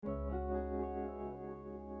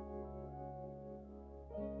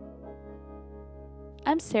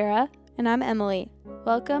I'm Sarah. And I'm Emily.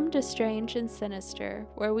 Welcome to Strange and Sinister,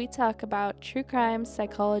 where we talk about true crime,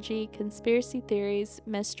 psychology, conspiracy theories,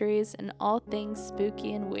 mysteries, and all things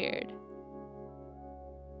spooky and weird.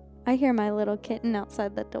 I hear my little kitten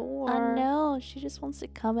outside the door. I know, she just wants to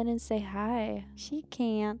come in and say hi. She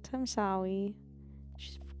can't. I'm sorry.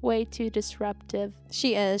 She's way too disruptive.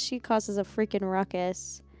 She is. She causes a freaking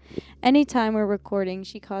ruckus. Anytime we're recording,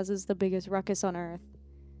 she causes the biggest ruckus on earth.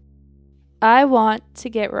 I want to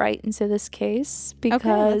get right into this case because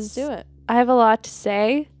okay, let's do it. I have a lot to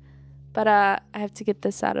say, but I have to get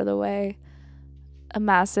this out of the way. A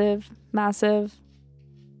massive,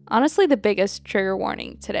 honestly the biggest trigger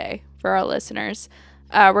warning today for our listeners.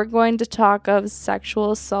 We're going to talk of sexual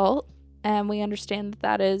assault, and we understand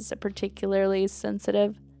that is a particularly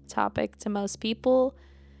sensitive topic to most people,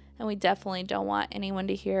 and we definitely don't want anyone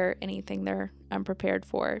to hear anything they're unprepared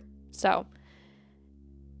for. So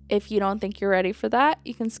if you don't think you're ready for that,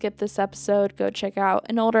 you can skip this episode, go check out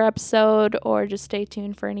an older episode, or just stay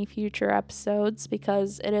tuned for any future episodes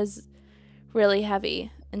because it is really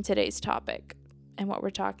heavy in today's topic and what we're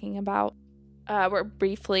talking about. We're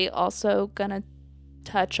briefly also going to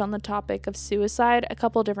touch on the topic of suicide a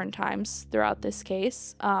couple different times throughout this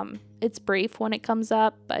case. It's brief when it comes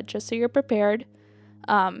up, but just so you're prepared.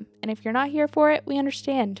 And if you're not here for it, we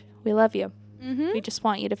understand. We love you. We just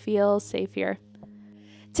want you to feel safe here.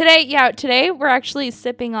 Today we're actually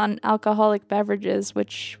sipping on alcoholic beverages,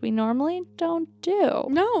 which we normally don't do.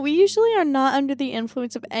 No, we usually are not under the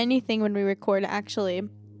influence of anything when we record, actually.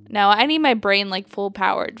 No, I need my brain like full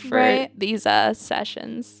powered for these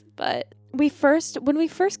sessions. But when we first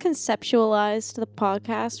conceptualized the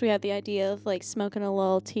podcast, we had the idea of like smoking a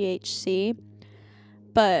little THC,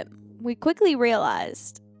 but we quickly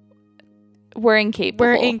realized we're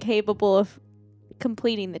incapable of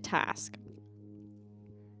completing the task.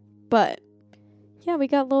 But, yeah, we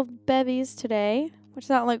got little bevies today, which is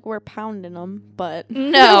not like we're pounding them, but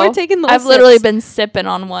no, we're taking little I've sips. literally been sipping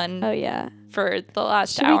on one for the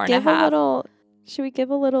last hour and a half. Should we give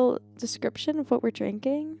a little description of what we're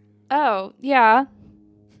drinking? Oh, yeah.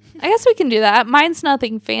 I guess we can do that. Mine's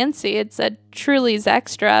nothing fancy. It's a Truly's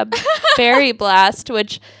Extra Berry Blast,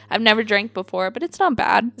 which I've never drank before, but it's not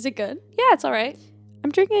bad. Is it good? Yeah, it's all right.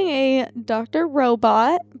 I'm drinking a Dr.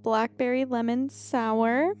 Robot Blackberry Lemon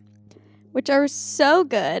Sour, which are so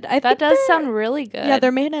good. That does sound really good. Yeah,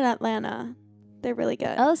 they're made in Atlanta. They're really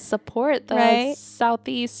good. Oh, support the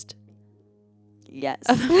Southeast. Yes.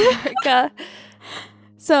 Of America.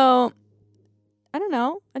 So, I don't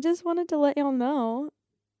know. I just wanted to let y'all know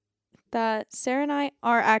that Sarah and I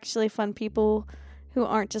are actually fun people who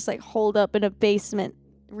aren't just like holed up in a basement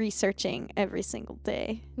researching every single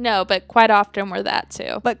day. No, but quite often we're that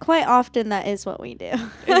too. But quite often that is what we do.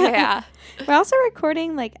 Yeah. We're also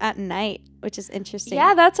recording like at night, which is interesting.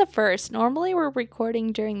 Yeah, that's a first. Normally we're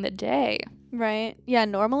recording during the day. Right. Yeah,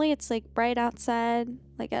 normally it's like bright outside,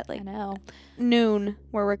 like at like noon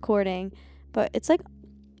we're recording. But it's like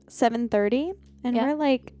 7:30 and we're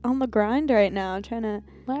like on the grind right now trying to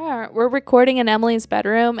We're recording in Emily's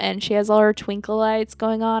bedroom and she has all her twinkle lights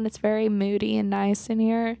going on. It's very moody and nice in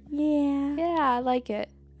here. Yeah. Yeah, I like it.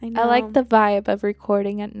 I know. I like the vibe of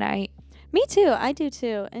recording at night. Me too. I do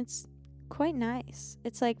too. It's quite nice.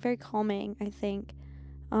 It's like very calming, I think.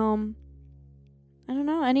 I don't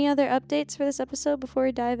know. Any other updates for this episode before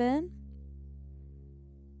we dive in?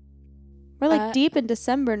 We're like deep in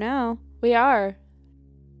December now. We are.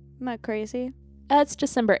 Am I crazy? It's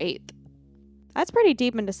December 8th. That's pretty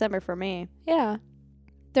deep in December for me. Yeah.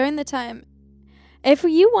 During the time, if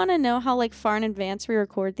you want to know how like far in advance we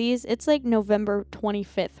record these, it's like November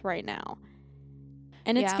 25th right now.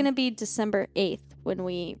 And it's going to be December 8th when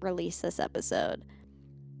we release this episode.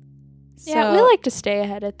 Yeah, we like to stay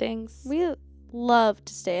ahead of things. We love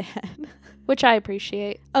to stay ahead. Which I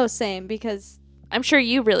appreciate. Oh, same, because I'm sure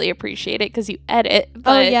you really appreciate it because you edit.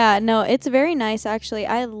 But oh, yeah. No, it's very nice, actually.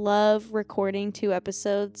 I love recording 2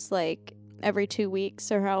 episodes, like, every 2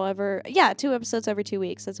 weeks or however. Yeah, 2 episodes every 2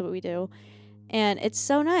 weeks. That's what we do. And it's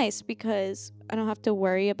so nice because I don't have to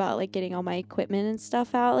worry about, like, getting all my equipment and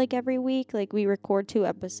stuff out, like, every week. Like, we record 2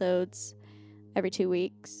 episodes every 2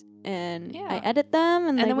 weeks. And I edit them.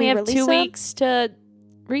 And then we have 2 weeks to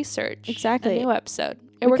research a new episode.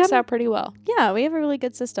 It works out pretty well. Yeah, we have a really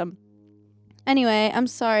good system. Anyway, I'm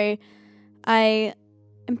sorry. I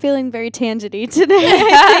am feeling very tangenty today.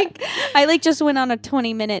 I think I like just went on a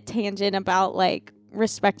 20-minute tangent about like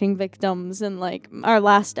respecting victims and like our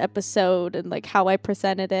last episode and like how I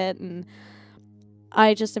presented it, and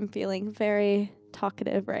I just am feeling very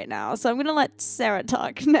talkative right now. So I'm going to let Sarah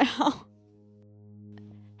talk now.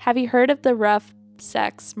 Have you heard of the rough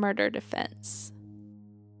sex murder defense?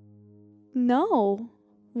 No.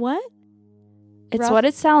 What? It's what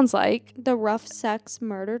it sounds like. The rough sex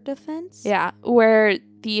murder defense? Yeah, where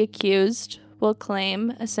the accused will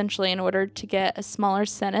claim, essentially in order to get a smaller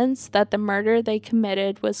sentence, that the murder they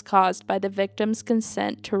committed was caused by the victim's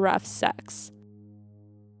consent to rough sex.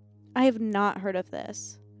 I have not heard of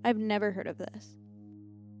this. I've never heard of this.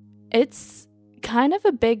 It's kind of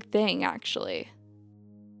a big thing, actually.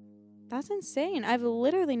 That's insane. I've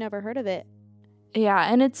literally never heard of it.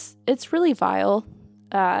 Yeah, and it's really vile.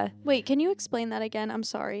 Wait, can you explain that again? I'm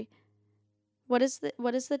sorry. What is the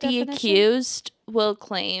definition? The accused will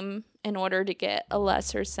claim, in order to get a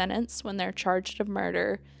lesser sentence when they're charged of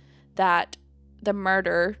murder, that the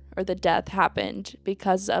murder or the death happened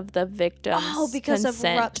because of the victim's because of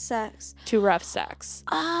consent rough sex. to rough sex.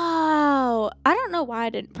 Oh, I don't know why I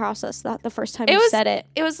didn't process that the first time you said it.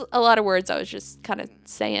 It was a lot of words I was just kind of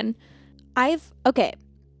saying. I've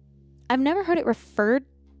never heard it referred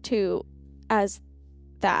to as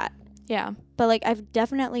that. Yeah. But like I've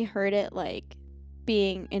definitely heard it like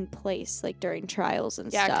being in place like during trials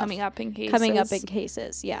and stuff. Yeah, coming up in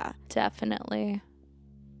cases. Yeah. Definitely.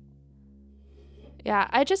 Yeah,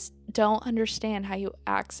 I just don't understand how you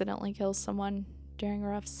accidentally kill someone during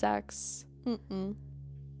rough sex. Mm-mm.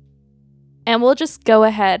 And we'll just go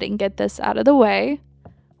ahead and get this out of the way.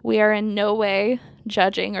 We are in no way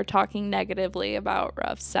judging or talking negatively about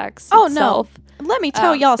rough sex itself. No. Let me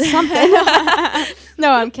tell y'all something.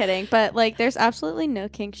 No, I'm kidding. But like there's absolutely no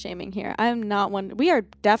kink shaming here. I'm not one. We are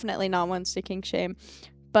definitely not ones to kink shame.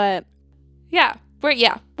 But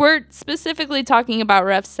we're specifically talking about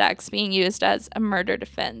rough sex being used as a murder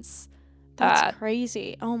defense. That's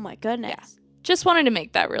crazy. Oh my goodness. Yeah. Just wanted to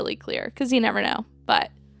make that really clear because you never know. But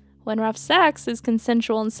when rough sex is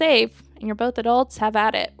consensual and safe and you're both adults, have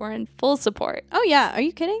at it. We're in full support. Oh yeah. Are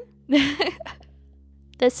you kidding?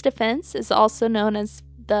 This defense is also known as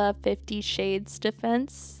the 50 Shades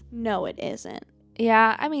defense. No, it isn't.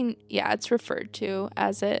 Yeah, I mean, yeah, it's referred to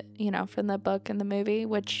as it, from the book and the movie,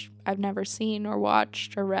 which I've never seen or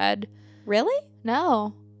watched or read. Really?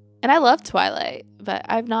 No. And I love Twilight, but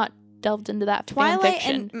I've not delved into that fan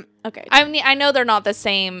fiction. Okay. I mean, I know they're not the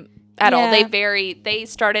same at all. They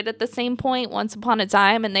started at the same point once upon a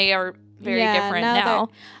time, and they are very different now.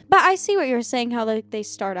 But I see what you're saying, how they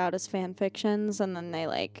start out as fan fictions, and then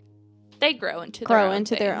they grow into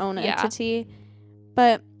their own entity.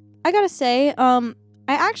 But I gotta say, I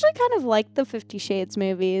actually kind of like the 50 Shades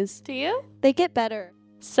movies. Do you? They get better.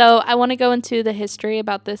 So I want to go into the history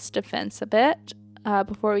about this defense a bit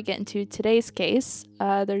before we get into today's case.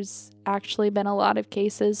 There's actually been a lot of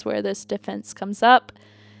cases where this defense comes up,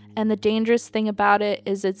 and the dangerous thing about it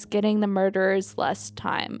is it's getting the murderers less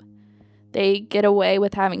time. They get away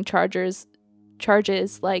with having charges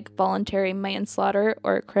like voluntary manslaughter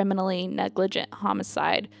or criminally negligent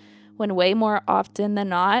homicide, when way more often than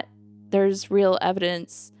not, there's real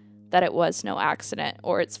evidence that it was no accident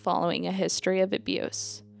or it's following a history of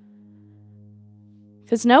abuse.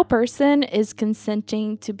 Because no person is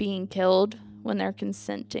consenting to being killed when they're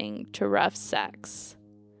consenting to rough sex.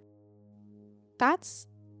 That's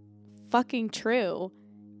fucking true.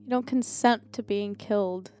 You don't consent to being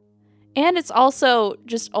killed. And it's also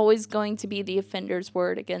just always going to be the offender's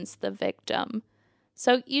word against the victim.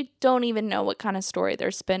 So you don't even know what kind of story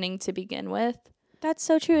they're spinning to begin with. That's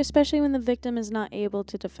so true, especially when the victim is not able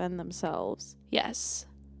to defend themselves. Yes.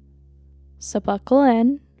 So buckle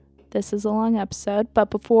in. This is a long episode. But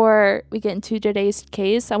before we get into today's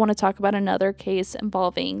case, I want to talk about another case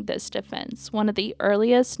involving this defense. One of the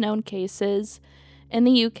earliest known cases in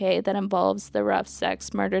the UK that involves the rough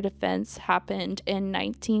sex murder defense happened in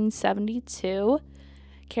 1972.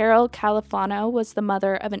 Carol Califano was the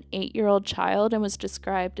mother of an 8-year-old child and was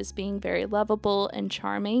described as being very lovable and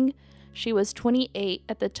charming. She was 28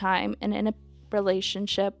 at the time and in a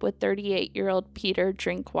relationship with 38-year-old Peter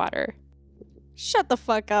Drinkwater. Shut the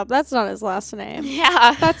fuck up. That's not his last name.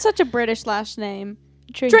 Yeah. That's such a British last name.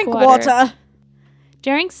 Drinkwater.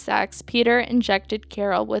 During sex, Peter injected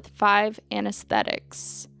Carol with 5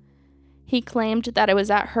 anesthetics. He claimed that it was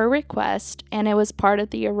at her request, and it was part of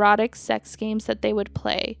the erotic sex games that they would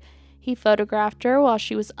play. He photographed her while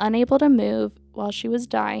she was unable to move while she was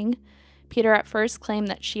dying. Peter at first claimed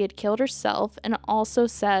that she had killed herself, and also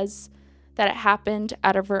says that it happened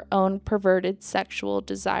out of her own perverted sexual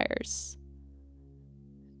desires.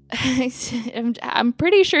 I'm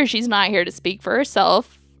pretty sure she's not here to speak for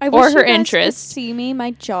herself. Or her interest. See me,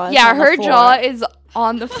 my jaw is on the floor. Jaw is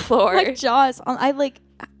on the floor. My jaw is on. I like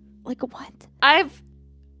what? I've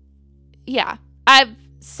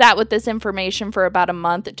sat with this information for about a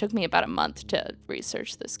month. It took me about a month to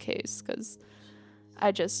research this case because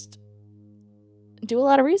do a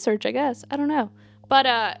lot of research, I guess. I don't know. But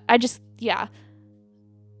I've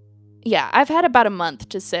had about a month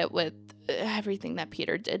to sit with everything that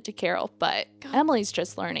Peter did to Carol, but God. Emily's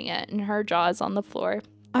just learning it, and her jaw is on the floor.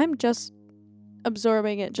 I'm just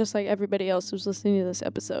absorbing it just like everybody else who's listening to this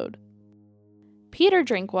episode. Peter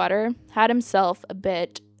Drinkwater had himself a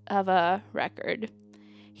bit of a record.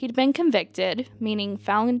 He'd been convicted, meaning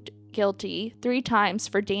found guilty, 3 times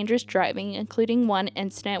for dangerous driving, including one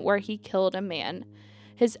incident where he killed a man.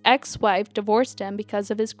 His ex-wife divorced him because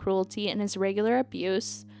of his cruelty and his regular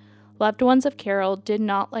abuse. Loved ones of Carol did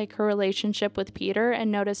not like her relationship with Peter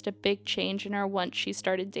and noticed a big change in her once she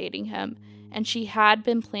started dating him, and she had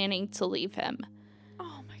been planning to leave him.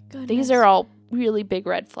 Oh my goodness. These are all really big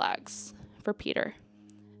red flags for Peter.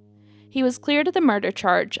 He was cleared of the murder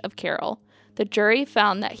charge of Carol. The jury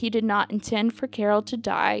found that he did not intend for Carol to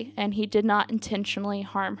die, and he did not intentionally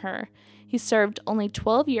harm her. He served only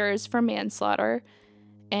 12 years for manslaughter,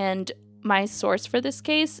 and my source for this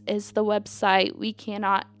case is the website We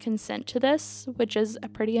Cannot Consent to This, which is a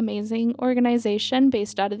pretty amazing organization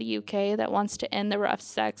based out of the UK that wants to end the rough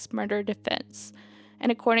sex murder defense.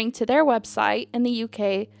 And according to their website, in the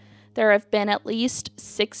UK, there have been at least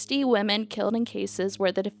 60 women killed in cases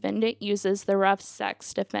where the defendant uses the rough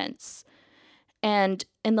sex defense. And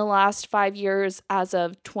in the last 5 years, as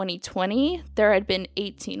of 2020, there had been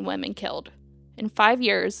 18 women killed in 5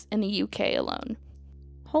 years in the UK alone.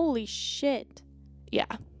 Holy shit. Yeah.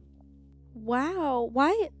 Wow.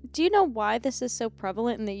 Why? Do you know why this is so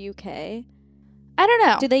prevalent in the UK? I don't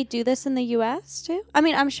know. Do they do this in the US too? I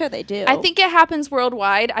mean, I'm sure they do. I think it happens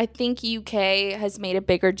worldwide. I think UK has made a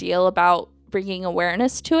bigger deal about bringing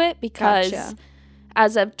awareness to it because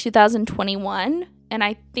as of 2021, and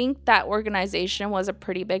I think that organization was a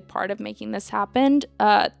pretty big part of making this happen,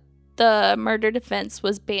 the murder defense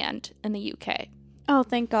was banned in the UK. Oh,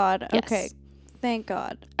 thank God. Yes. Okay. Thank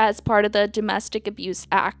God. As part of the Domestic Abuse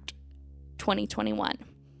Act 2021,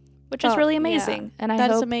 which is really amazing. Yeah. And I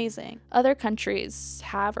hope amazing. Other countries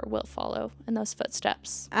have or will follow in those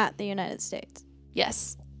footsteps. At the United States.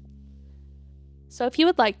 Yes. So if you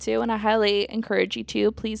would like to, and I highly encourage you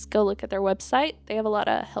to, please go look at their website. They have a lot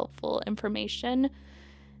of helpful information,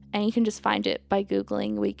 and you can just find it by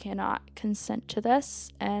Googling We Cannot Consent to This,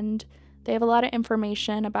 and they have a lot of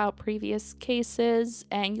information about previous cases,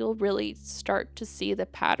 and you'll really start to see the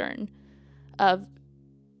pattern of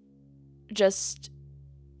just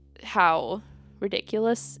how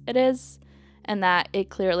ridiculous it is, and that it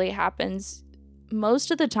clearly happens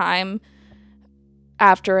most of the time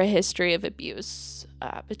after a history of abuse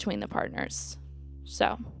between the partners.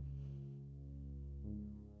 So,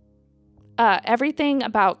 everything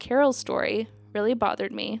about Carol's story really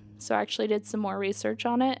bothered me, so I actually did some more research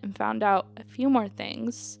on it and found out a few more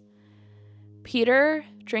things. Peter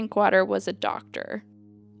Drinkwater was a doctor.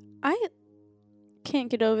 I can't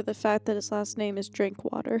get over the fact that his last name is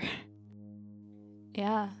Drinkwater.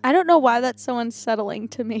 Yeah. I don't know why that's so unsettling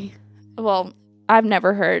to me. Well, I've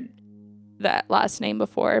never heard that last name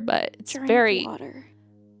before, but it's Drinkwater.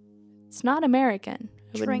 It's not American.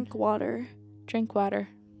 Drinkwater. Drinkwater.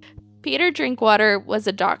 Peter Drinkwater was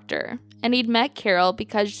a doctor, and he'd met Carol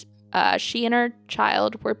because she and her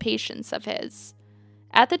child were patients of his.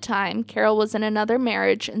 At the time, Carol was in another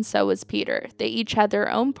marriage, and so was Peter. They each had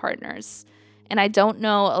their own partners. And I don't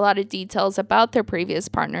know a lot of details about their previous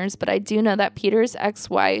partners, but I do know that Peter's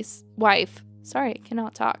ex-wife,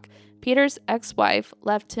 Peter's ex-wife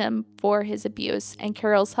left him for his abuse, and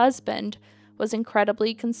Carol's husband was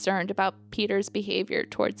incredibly concerned about Peter's behavior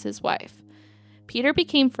towards his wife. Peter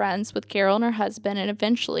became friends with Carol and her husband, and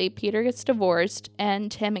eventually Peter gets divorced,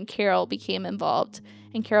 and him and Carol became involved.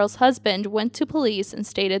 And Carol's husband went to police and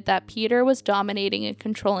stated that Peter was dominating and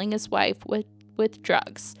controlling his wife with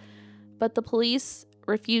drugs. But the police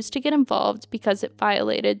refused to get involved because it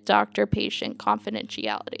violated doctor-patient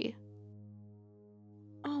confidentiality.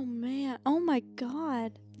 Oh, man. Oh, my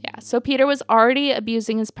God. Yeah, so Peter was already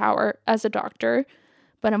abusing his power as a doctor,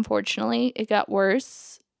 but unfortunately, it got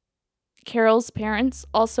worse. Carol's parents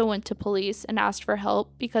also went to police and asked for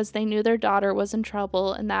help because they knew their daughter was in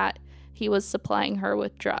trouble and that he was supplying her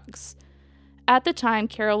with drugs. At the time,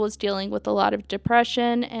 Carol was dealing with a lot of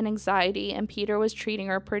depression and anxiety, and Peter was treating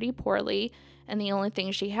her pretty poorly, and the only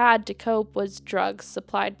thing she had to cope was drugs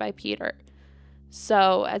supplied by Peter.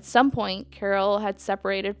 So at some point, Carol had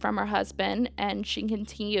separated from her husband, and she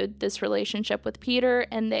continued this relationship with Peter,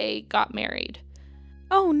 and they got married.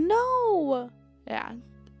 Oh, no! Yeah.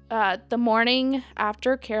 The morning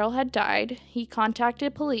after Carol had died, he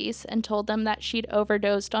contacted police and told them that she'd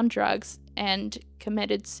overdosed on drugs and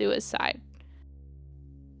committed suicide.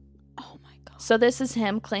 Oh, my God. So this is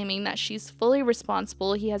him claiming that she's fully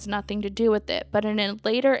responsible. He has nothing to do with it. But in a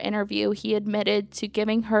later interview, he admitted to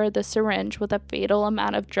giving her the syringe with a fatal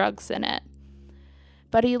amount of drugs in it.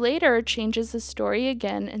 But he later changes the story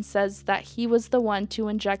again and says that he was the one to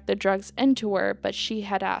inject the drugs into her, but she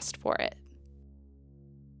had asked for it.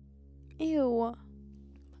 Ew.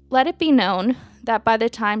 Let it be known that by the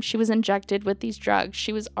time she was injected with these drugs,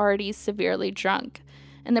 she was already severely drunk.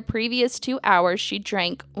 In the previous 2 hours, she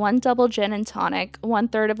drank 1 double gin and tonic,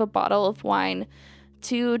 1/3 of a bottle of wine,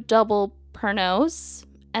 2 double Pernots,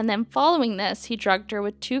 and then following this, he drugged her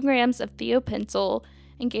with 2 grams of thiopental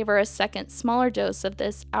and gave her a second smaller dose of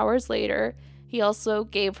this hours later. He also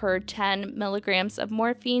gave her 10 milligrams of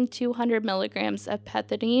morphine, 200 milligrams of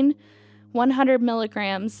pethidine, 100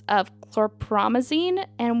 milligrams of chlorpromazine,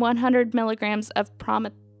 and 100 milligrams of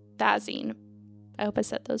promethazine. I hope I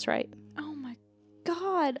said those right.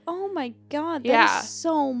 Oh my God. Yeah. That is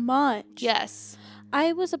so much. Yes.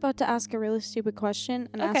 I was about to ask a really stupid question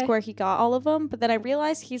and Okay. ask where he got all of them, but then I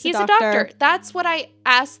realized he's a doctor. That's what I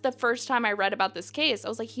asked the first time I read about this case. I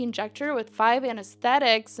was like, he injected her with 5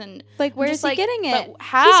 anesthetics and Like, where is he getting it? But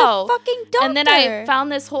how? He's a fucking doctor. And then I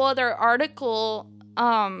found this whole other article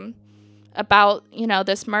about,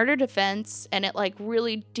 this murder defense, and it like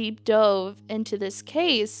really deep dove into this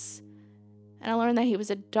case, and I learned that he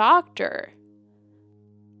was a doctor.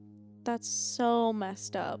 That's so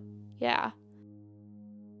messed up. Yeah.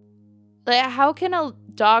 Like, how can a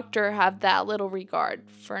doctor have that little regard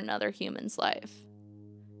for another human's life?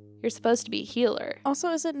 You're supposed to be a healer. Also,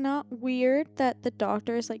 is it not weird that the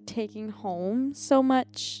doctor is like taking home so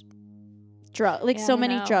much so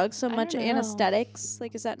many drugs, so much anesthetics?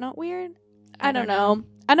 Like, is that not weird? I don't know.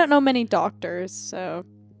 I don't know many doctors, so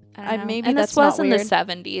maybe and that's this was not in weird. the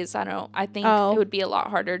 70s. I think it would be a lot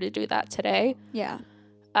harder to do that today. Yeah.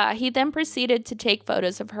 He then proceeded to take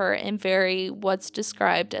photos of her in what's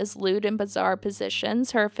described as lewd and bizarre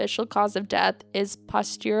positions. Her official cause of death is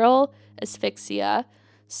postural asphyxia,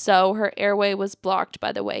 so her airway was blocked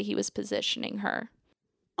by the way he was positioning her.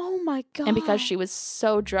 Oh my God. And because she was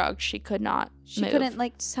so drugged, she could not move. She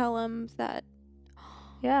couldn't tell him that.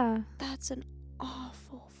 Yeah. That's an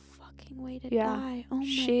awful fucking way to Yeah. die. Oh my God.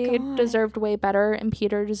 She deserved way better, and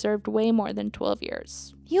Peter deserved way more than 12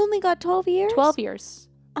 years. He only got 12 years? 12 years.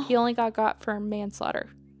 Oh. He only got for manslaughter.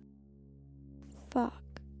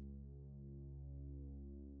 Fuck.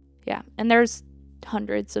 Yeah, and there's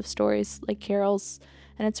hundreds of stories like Carol's,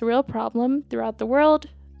 and it's a real problem throughout the world,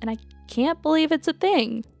 and I can't believe it's a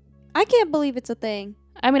thing. I can't believe it's a thing.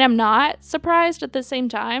 I mean, I'm not surprised at the same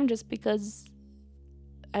time, just because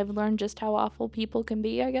I've learned just how awful people can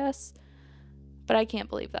be, I guess. But I can't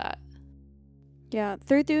believe that. Yeah,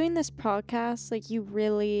 through doing this podcast, like, you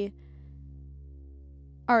really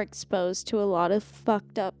are exposed to a lot of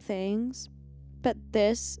fucked up things, but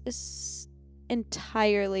this is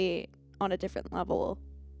entirely on a different level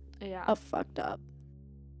of fucked up.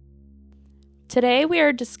 Today we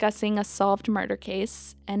are discussing a solved murder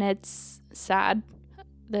case, and it's sad.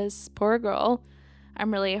 This poor girl,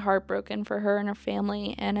 I'm really heartbroken for her and her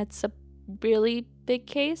family, and it's a really big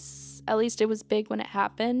case. At least it was big when it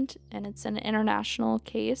happened, and it's an international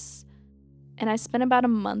case. And I spent about a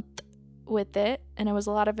month with it, and it was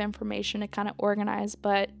a lot of information to kind of organize,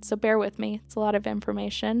 so bear with me. It's a lot of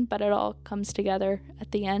information, but it all comes together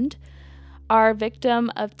at the end. Our victim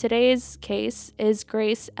of today's case is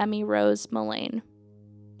Grace Emmy Rose Millane,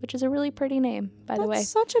 which is a really pretty name, by the way. That's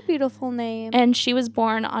such a beautiful name. And she was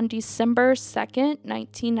born on December 2nd,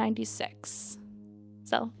 1996.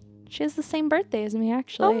 So she has the same birthday as me,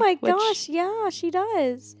 actually. Oh my gosh, yeah, she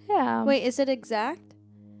does. Yeah. Wait, is it exact?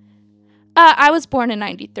 I was born in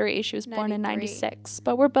 93. She was born in 93. 96.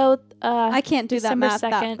 But we're both I can't do December that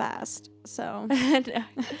math 2nd. that fast, so No.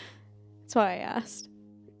 that's why I asked.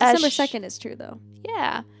 December 2nd is true, though.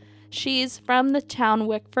 Yeah. She's from the town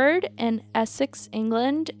Wickford in Essex,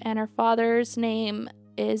 England, and her father's name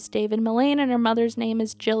is David Millane, and her mother's name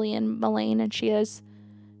is Gillian Millane, and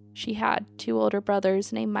she had 2 older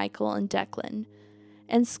brothers named Michael and Declan.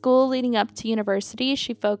 In school leading up to university,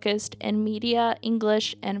 she focused in media,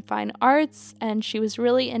 English, and fine arts, and she was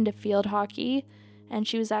really into field hockey, and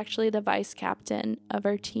she was actually the vice captain of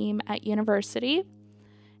her team at university.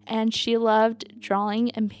 And she loved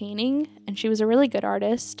drawing and painting, and she was a really good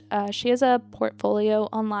artist. She has a portfolio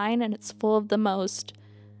online, and it's full of the most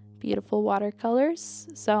beautiful watercolors.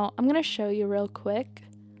 So I'm going to show you real quick.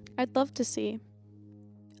 I'd love to see.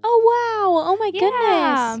 Oh, wow. Oh, my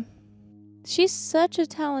goodness. She's such a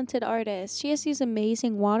talented artist. She has these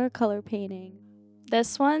amazing watercolor paintings.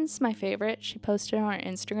 This one's my favorite. She posted on her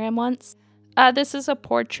Instagram once. This is a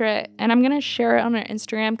portrait, and I'm going to share it on her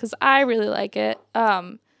Instagram because I really like it.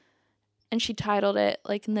 And she titled it,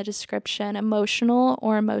 like in the description, emotional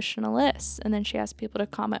or emotionalist. And then she asked people to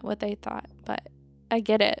comment what they thought. But I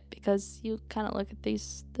get it, because you kind of look at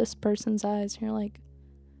this person's eyes and you're like,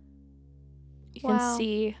 you can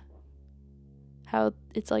see how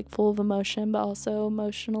it's like full of emotion, but also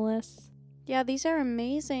emotionalist. Yeah, these are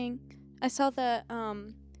amazing. I saw that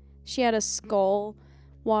she had a skull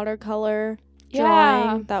watercolor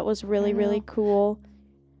drawing that was really, really cool.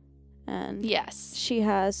 And yes, she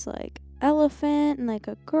has like elephant and like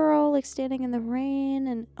a girl like standing in the rain,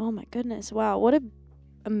 and oh my goodness, wow, what a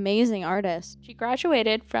amazing artist. She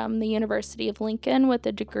graduated from the University of Lincoln with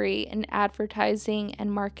a degree in advertising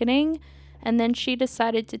and marketing, and then she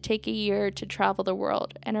decided to take a year to travel the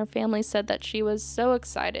world, and her family said that she was so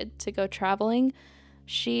excited to go traveling.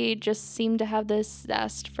 She just seemed to have this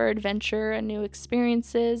zest for adventure and new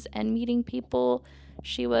experiences and meeting people.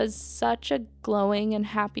 She was such a glowing and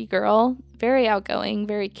happy girl, very outgoing,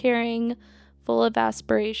 very caring, full of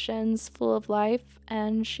aspirations, full of life.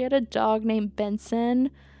 And she had a dog named Benson.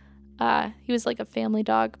 He was like a family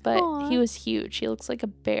dog, but he was huge. He looks like a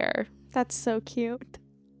bear. That's so cute.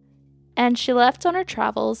 And she left on her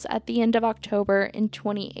travels at the end of October in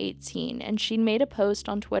 2018. And she made a post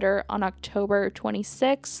on Twitter on October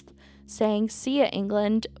 26th saying, "See ya,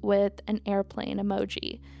 England," with an airplane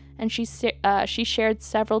emoji. And she shared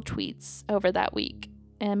several tweets over that week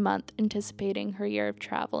and month anticipating her year of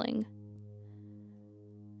traveling.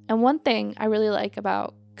 And one thing I really like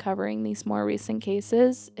about covering these more recent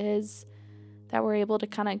cases is that we're able to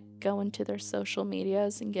kind of go into their social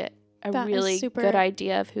medias and get a really good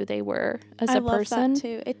idea of who they were as a person. I love that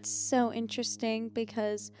too. It's so interesting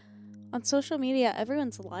because on social media,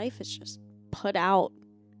 everyone's life is just put out,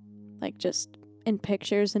 like just in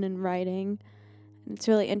pictures and in writing. And it's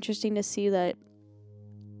really interesting to see that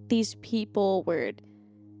these people were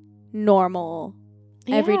normal,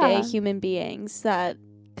 everyday human beings that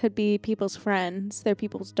could be people's friends, they're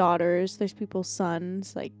people's daughters, there's people's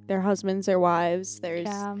sons, like their husbands, their wives.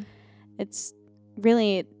 It's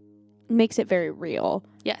really makes it very real.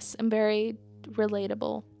 Yes, and very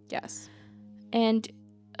relatable. Yes. And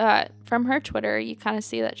from her Twitter, you kind of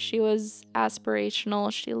see that she was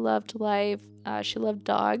aspirational. She loved life. She loved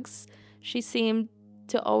dogs. She seemed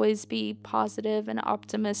to always be positive and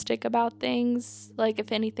optimistic about things. Like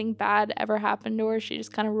if anything bad ever happened to her, she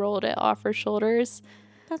just kind of rolled it off her shoulders.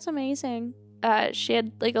 That's amazing. She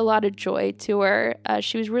had like a lot of joy to her.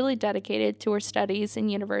 She was really dedicated to her studies in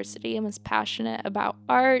university and was passionate about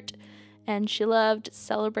art. And she loved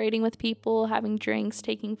celebrating with people, having drinks,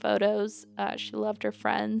 taking photos. She loved her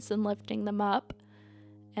friends and lifting them up.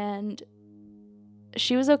 And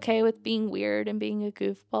she was okay with being weird and being a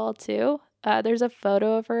goofball too. There's a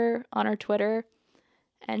photo of her on her Twitter,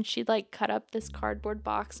 and she'd like cut up this cardboard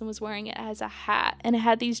box and was wearing it as a hat. And it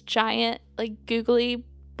had these giant like googly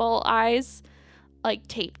ball eyes like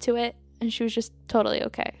taped to it. And she was just totally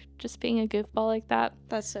okay, just being a goofball like that.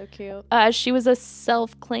 That's so cute. She was a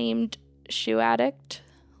self-claimed shoe addict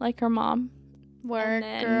like her mom. Work,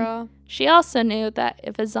 girl. She also knew that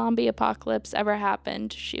if a zombie apocalypse ever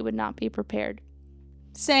happened, she would not be prepared.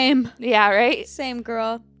 Same. Yeah, right? Same,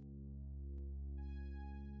 girl.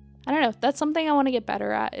 I don't know. That's something I want to get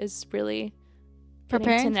better at, is really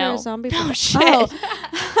preparing for a zombie apocalypse. No, shit.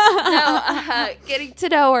 Oh. Getting to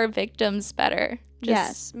know our victims better.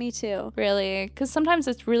 Yes, me too. Really, because sometimes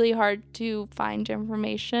it's really hard to find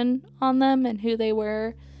information on them and who they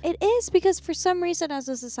were. It is, because for some reason as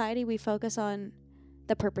a society we focus on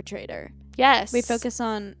the perpetrator. Yes. We focus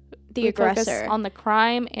on the aggressor. Focus on the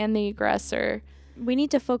crime and the aggressor. We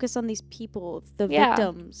need to focus on these people, the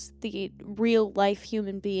victims, the real life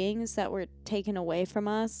human beings that were taken away from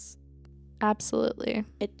us. Absolutely.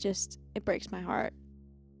 It breaks my heart.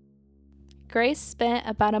 Grace spent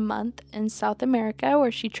about a month in South America,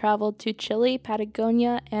 where she traveled to Chile,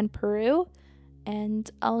 Patagonia, and Peru.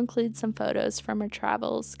 And I'll include some photos from her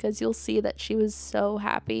travels because you'll see that she was so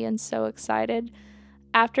happy and so excited.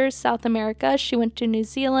 After South America, she went to New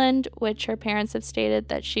Zealand, which her parents have stated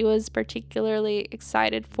that she was particularly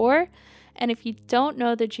excited for. And if you don't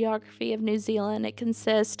know the geography of New Zealand, it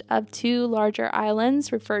consists of two larger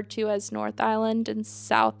islands referred to as North Island and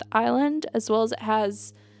South Island, as well as it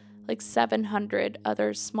has like 700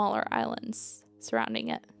 other smaller islands surrounding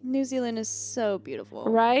it. New Zealand is so beautiful.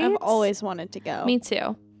 Right? I've always wanted to go. Me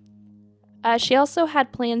too. She also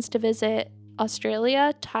had plans to visit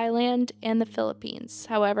Australia, Thailand, and the Philippines.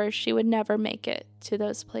 However, she would never make it to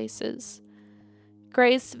those places.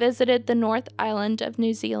 Grace visited the North Island of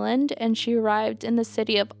New Zealand, and she arrived in the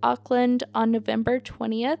city of Auckland on November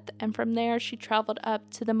 20th, and from there she traveled up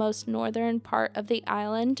to the most northern part of the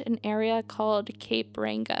island, an area called Cape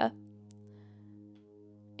Ranga.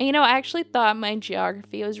 And, I actually thought my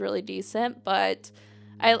geography was really decent, but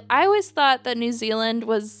I always thought that New Zealand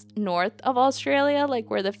was north of Australia, like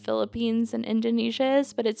where the Philippines and Indonesia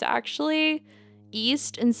is, but it's actually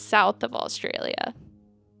east and south of Australia.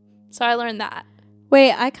 So I learned that.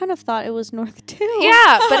 Wait, I kind of thought it was north too.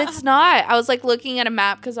 Yeah, but it's not. I was like looking at a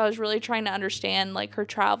map because I was really trying to understand like her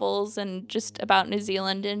travels and just about New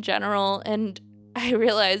Zealand in general. And I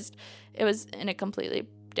realized it was in a completely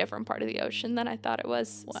different part of the ocean than I thought it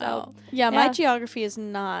was. Wow. So, yeah, my geography is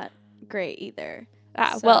not great either.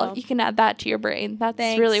 Well, you can add that to your brain.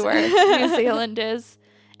 That's really where New Zealand is.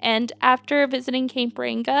 And after visiting Cape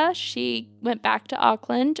Ranga, she went back to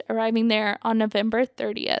Auckland, arriving there on November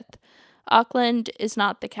 30th. Auckland is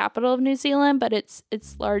not the capital of New Zealand, but it's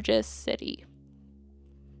its largest city.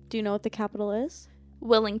 Do you know what the capital is?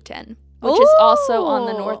 Wellington, which is also on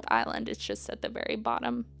the North Island. It's just at the very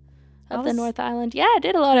bottom of the North Island. Yeah, I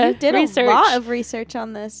did a lot of research. A lot of research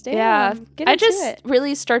on this. Damn, yeah, I just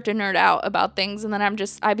really start to nerd out about things, and then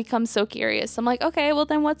I become so curious. I'm like, okay, well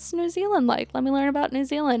then what's New Zealand like? Let me learn about New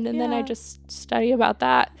Zealand, and then I just study about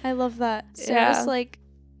that. I love that. Sarah's like,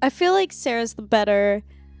 I feel like Sarah's the better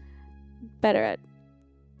at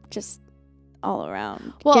just all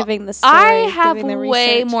around giving the story. I have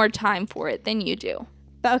way more time for it than you do.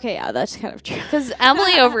 But okay, yeah, that's kind of true. Because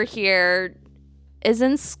Emily over here is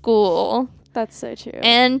in school. That's so true.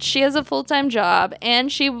 And she has a full-time job,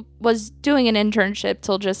 and she was doing an internship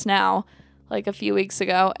till just now, like a few weeks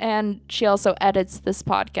ago, and she also edits this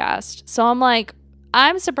podcast. So I'm like,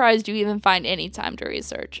 I'm surprised you even find any time to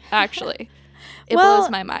research, actually. It blows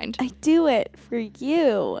my mind. I do it for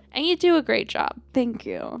you. And you do a great job. Thank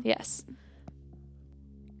you. Yes.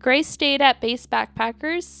 Grace stayed at Base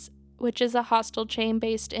Backpackers, which is a hostel chain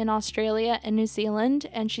based in Australia and New Zealand,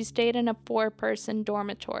 and she stayed in a 4-person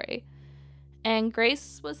dormitory. And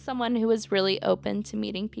Grace was someone who was really open to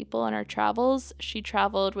meeting people on her travels. She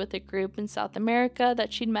traveled with a group in South America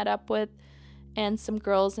that she'd met up with, and some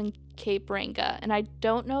girls in Cape Ranga. And I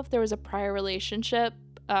don't know if there was a prior relationship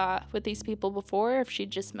with these people before, if she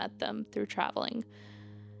just met them through traveling.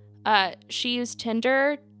 She used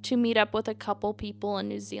Tinder to meet up with a couple people in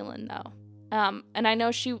New Zealand, though. And I know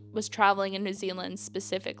she was traveling in New Zealand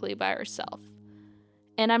specifically by herself.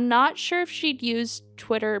 And I'm not sure if she'd used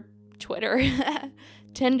Tinder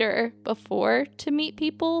before to meet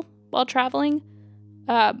people while traveling.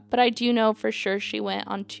 But I do know for sure she went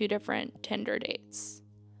on 2 different Tinder dates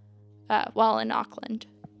while in Auckland.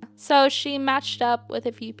 So she matched up with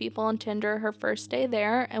a few people on Tinder her first day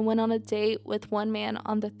there and went on a date with one man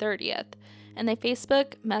on the 30th. And they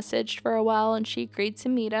Facebook messaged for a while, and she agreed to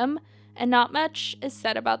meet him. And not much is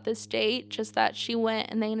said about this date, just that she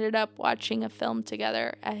went and they ended up watching a film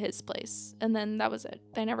together at his place. And then that was it.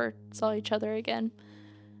 They never saw each other again.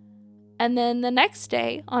 And then the next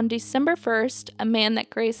day, on December 1st, a man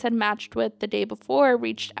that Grace had matched with the day before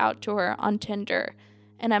reached out to her on Tinder.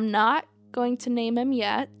 And I'm not going to name him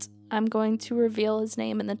yet. I'm going to reveal his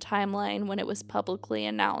name in the timeline when it was publicly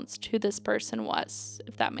announced who this person was,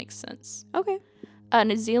 if that makes sense. Okay.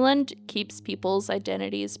 New Zealand keeps people's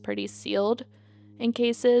identities pretty sealed in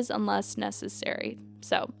cases unless necessary.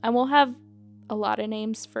 So I won't have a lot of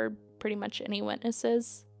names for pretty much any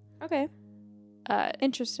witnesses. Okay.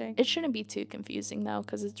 Interesting. It shouldn't be too confusing, though,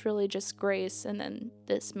 because it's really just Grace and then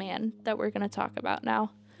this man that we're going to talk about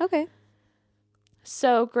now. Okay.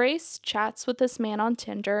 So Grace chats with this man on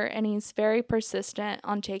Tinder, and he's very persistent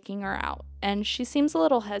on taking her out. And she seems a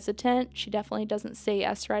little hesitant. She definitely doesn't say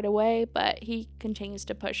yes right away, but he continues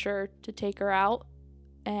to push her to take her out,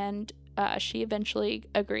 and she eventually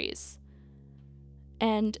agrees.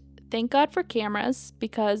 And thank God for cameras,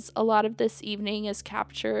 because a lot of this evening is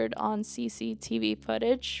captured on CCTV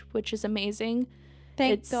footage, which is amazing.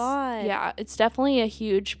 Thank God. Yeah, it's definitely a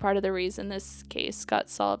huge part of the reason this case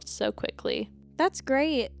got solved so quickly. That's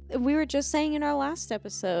great. We were just saying in our last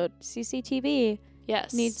episode, CCTV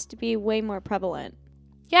needs to be way more prevalent.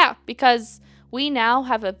 Yeah, because we now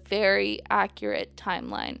have a very accurate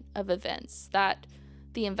timeline of events that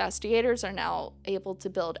the investigators are now able to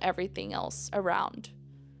build everything else around.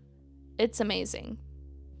 It's amazing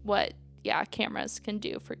what, cameras can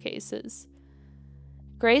do for cases.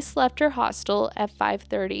 Grace left her hostel at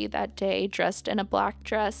 5:30 that day dressed in a black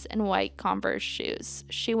dress and white Converse shoes.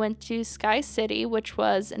 She went to Sky City, which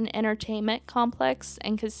was an entertainment complex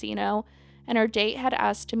and casino, and her date had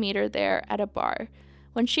asked to meet her there at a bar.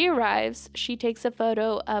 When she arrives, she takes a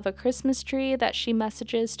photo of a Christmas tree that she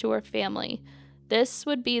messages to her family. This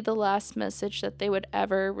would be the last message that they would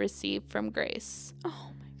ever receive from Grace.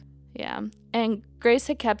 Oh my God. Yeah. And Grace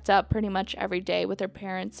had kept up pretty much every day with her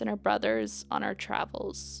parents and her brothers on her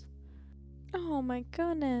travels. Oh my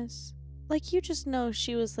goodness. Like, you just know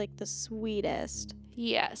she was like the sweetest.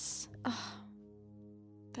 Yes. Oh,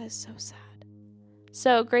 that is so sad.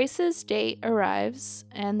 So Grace's date arrives,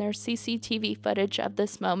 and there's CCTV footage of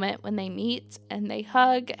this moment when they meet and they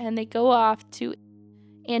hug and they go off to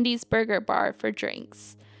Andy's Burger Bar for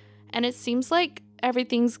drinks. And it seems like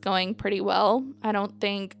everything's going pretty well. I don't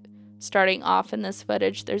think starting off in this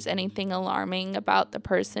footage there's anything alarming about the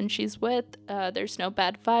person she's with. There's no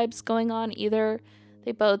bad vibes going on either.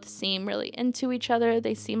 They both seem really into each other.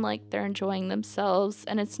 They seem like they're enjoying themselves,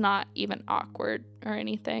 and it's not even awkward or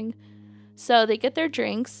anything. So they get their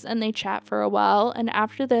drinks and they chat for a while, and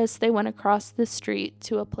after this they went across the street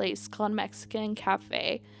to a place called Mexican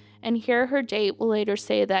Cafe. And here her date will later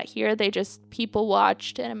say that here they just people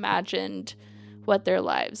watched and imagined what their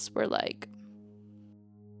lives were like.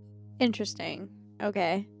 Interesting.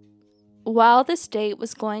 Okay. While this date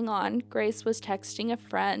was going on, Grace was texting a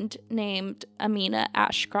friend named Amina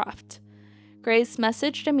Ashcroft. Grace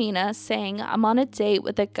messaged Amina saying, "I'm on a date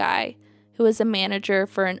with a guy who is a manager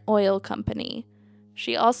for an oil company."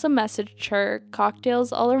 She also messaged her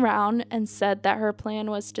cocktails all around and said that her plan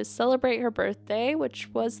was to celebrate her birthday, which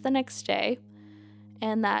was the next day,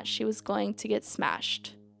 and that she was going to get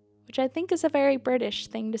smashed, which I think is a very British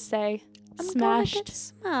thing to say. I'm Smashed. gonna get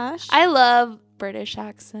smashed. I love British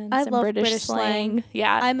accents I and love British slang.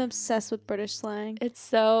 Yeah. I'm obsessed with British slang. It's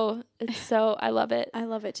so, I love it. I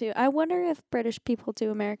love it too. I wonder if British people do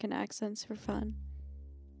American accents for fun.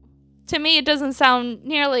 To me, it doesn't sound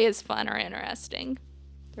nearly as fun or interesting.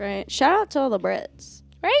 Right. Shout out to all the Brits.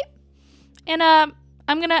 Right? And I'm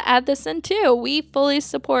going to add this in too. We fully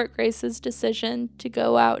support Grace's decision to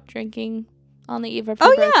go out drinking on the eve of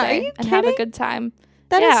her birthday Are you and have a kidding? good time.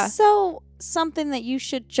 That Yeah. is so something that you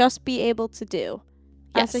should just be able to do.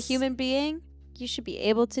 Yes. As a human being, you should be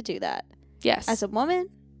able to do that. Yes. As a woman,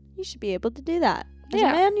 you should be able to do that. As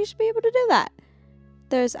Yeah. a man, you should be able to do that.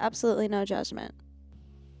 There's absolutely no judgment.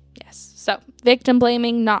 Yes. So, victim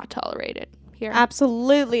blaming not tolerated here.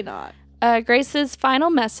 Absolutely not. Grace's final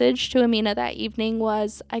message to Amina that evening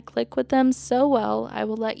was, "I click with them so well, I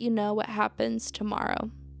will let you know what happens tomorrow."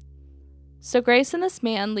 So Grace and this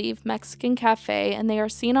man leave Mexican Cafe, and they are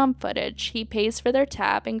seen on footage. He pays for their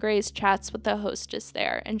tab, and Grace chats with the hostess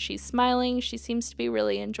there, and she's smiling. She seems to be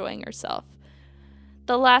really enjoying herself.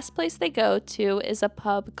 The last place they go to is a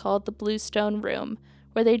pub called the Bluestone Room,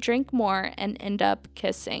 where they drink more and end up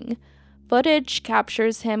kissing. Footage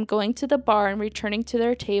captures him going to the bar and returning to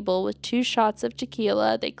their table with 2 shots of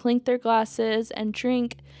tequila. They clink their glasses and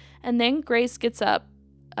drink, and then Grace gets up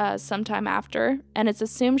sometime after, and it's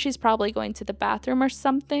assumed she's probably going to the bathroom or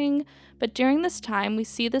something. But during this time, we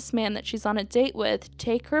see this man that she's on a date with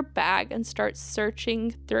take her bag and start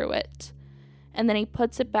searching through it. And then he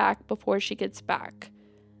puts it back before she gets back,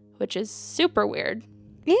 which is super weird.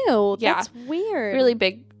 Ew, Yeah. that's weird. Really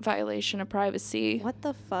big violation of privacy. What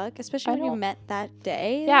the fuck? Especially when you met that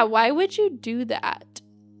day. Yeah, why would you do that?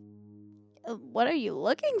 What are you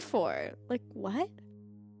looking for? Like, what?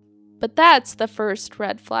 But that's the first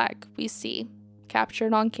red flag we see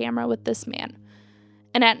captured on camera with this man.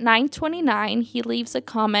 And at 9:29, he leaves a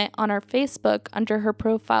comment on her Facebook under her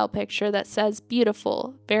profile picture that says,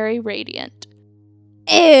 "Beautiful, very radiant."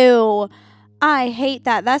 Ew. I hate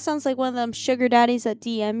that. That sounds like one of them sugar daddies that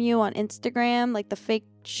DM you on Instagram, like the fake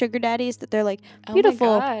sugar daddies that they're like, beautiful,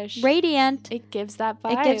 Oh my gosh. radiant. It gives that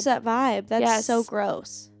vibe. It gives that vibe. That's Yes. so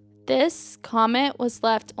gross. This comment was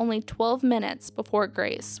left only 12 minutes before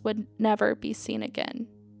Grace would never be seen again.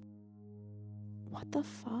 What the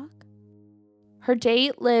fuck? Her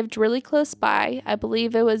date lived really close by. I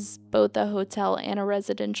believe it was both a hotel and a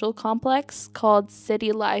residential complex called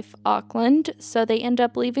City Life Auckland. So they end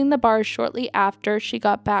up leaving the bar shortly after she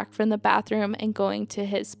got back from the bathroom and going to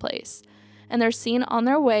his place. And they're seen on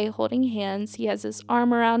their way holding hands. He has his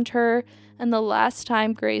arm around her. And the last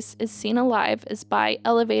time Grace is seen alive is by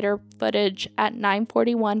elevator footage at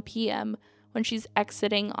 9:41 p.m. when she's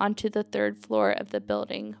exiting onto the 3rd floor of the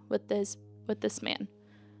building with this man.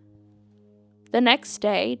 The next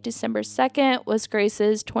day, December 2nd, was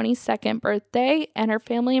Grace's 22nd birthday, and her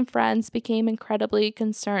family and friends became incredibly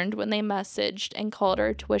concerned when they messaged and called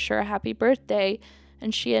her to wish her a happy birthday,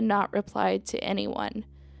 and she had not replied to anyone.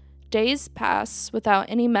 Days passed without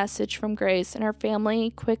any message from Grace, and her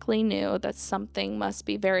family quickly knew that something must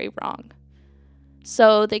be very wrong.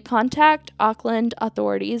 So they contact Auckland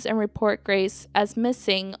authorities and report Grace as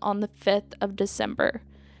missing on the 5th of December.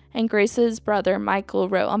 And Grace's brother Michael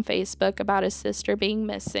wrote on Facebook about his sister being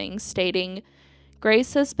missing, stating,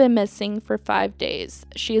 "Grace has been missing for 5 days.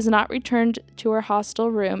 She has not returned to her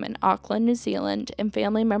hostel room in Auckland, New Zealand, and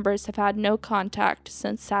family members have had no contact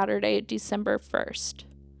since Saturday, December 1st.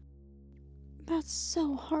 That's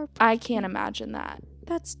so heartbreaking. I can't imagine that.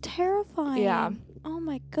 That's terrifying. Yeah. Oh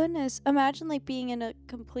my goodness. Imagine like being in a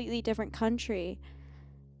completely different country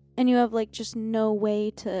and you have like just no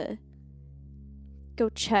way to go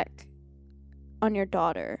check on your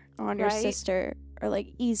daughter or on your Right. sister or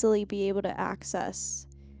like easily be able to access.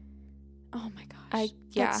 Oh my gosh.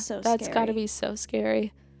 That's got to be so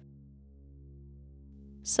scary.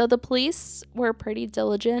 So the police were pretty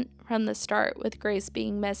diligent from the start with Grace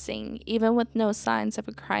being missing. Even with no signs of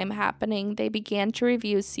a crime happening, they began to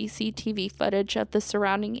review CCTV footage of the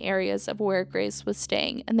surrounding areas of where Grace was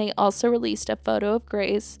staying, and they also released a photo of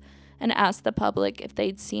Grace and asked the public if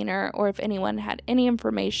they'd seen her or if anyone had any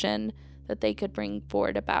information that they could bring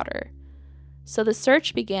forward about her. So the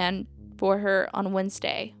search began for her on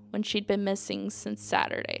Wednesday when she'd been missing since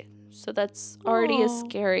Saturday. So that's already a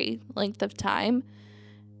scary length of time.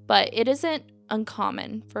 But it isn't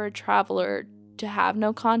uncommon for a traveler to have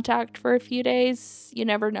no contact for a few days. You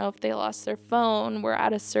never know if they lost their phone, were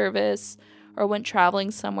out of service, or went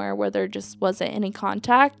traveling somewhere where there just wasn't any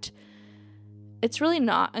contact. It's really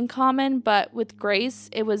not uncommon, but with Grace,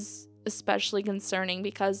 it was especially concerning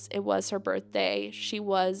because it was her birthday. She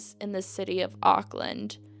was in the city of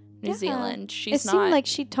Auckland, New Zealand. It seemed like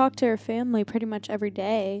she talked to her family pretty much every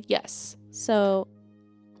day. Yes. So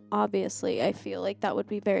obviously, I feel like that would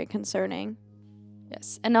be very concerning.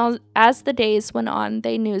 Yes. And as the days went on,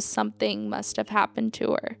 they knew something must have happened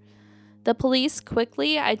to her. The police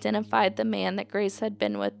quickly identified the man that Grace had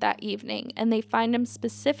been with that evening, and they find him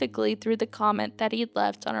specifically through the comment that he'd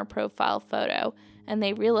left on her profile photo, and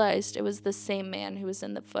they realized it was the same man who was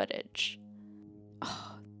in the footage.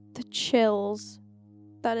 Oh, the chills.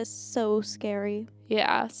 That is so scary.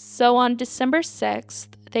 Yeah. So on December 6th,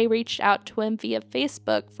 they reached out to him via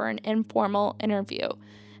Facebook for an informal interview.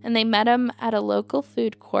 And they met him at a local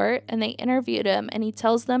food court and they interviewed him, and he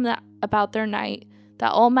tells them that about their night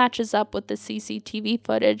that all matches up with the CCTV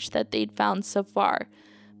footage that they'd found so far.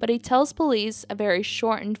 But he tells police a very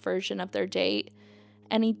shortened version of their date,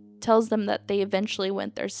 and he tells them that they eventually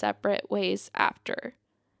went their separate ways after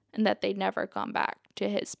and that they'd never gone back to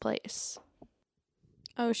his place.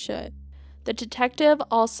 Oh shit. The detective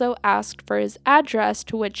also asked for his address,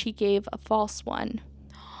 to which he gave a false one.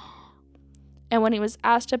 And when he was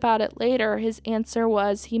asked about it later, his answer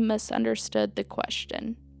was he misunderstood the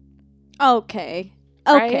question. Okay.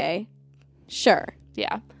 Right? Okay. Sure.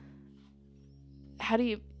 Yeah. How do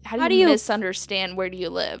you misunderstand where do you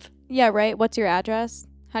live? Yeah, right. What's your address?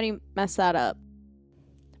 How do you mess that up?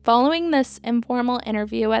 Following this informal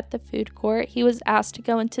interview at the food court, he was asked to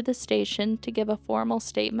go into the station to give a formal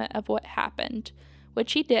statement of what happened,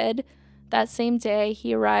 which he did. That same day,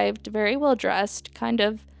 he arrived very well dressed, kind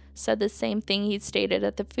of said the same thing he'd stated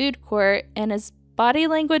at the food court, and his body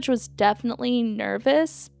language was definitely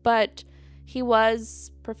nervous, but he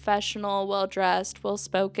was professional, well dressed, well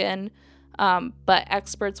spoken. But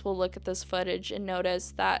experts will look at this footage and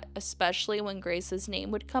notice that, especially when Grace's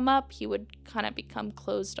name would come up, he would kind of become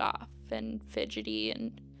closed off and fidgety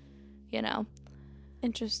and,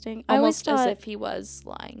 Interesting. almost as if he was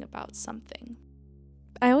lying about something.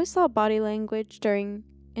 I always thought body language during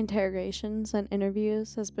interrogations and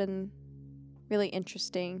interviews has been really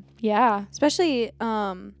interesting. Yeah. Especially,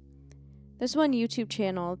 there's one YouTube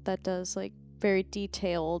channel that does like very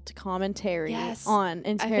detailed commentary on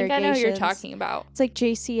interrogations. I think I know who you're talking about. It's like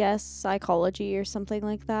JCS Psychology or something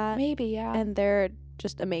like that. Maybe, yeah. And they're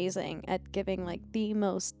just amazing at giving like the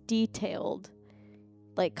most detailed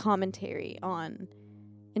like commentary on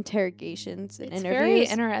interrogations and interviews. It's very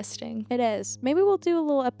interesting. It is. Maybe we'll do a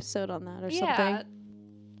little episode on that or something.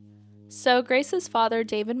 So Grace's father,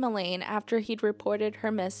 David Millane, after he'd reported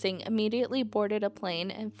her missing, immediately boarded a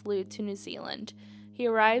plane and flew to New Zealand. He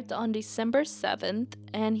arrived on December 7th,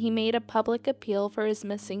 and he made a public appeal for his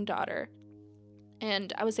missing daughter.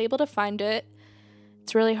 And I was able to find it.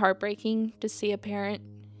 It's really heartbreaking to see a parent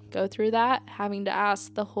go through that, having to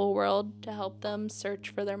ask the whole world to help them search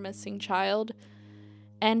for their missing child.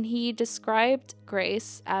 And he described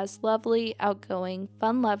Grace as lovely, outgoing,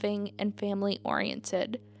 fun-loving, and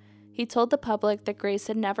family-oriented. He told the public that Grace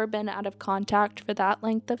had never been out of contact for that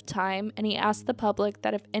length of time, and he asked the public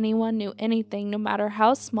that if anyone knew anything, no matter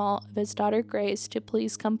how small, of his daughter Grace, to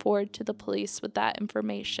please come forward to the police with that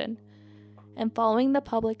information. And following the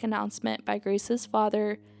public announcement by Grace's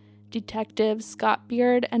father, Detective Scott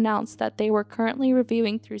Beard announced that they were currently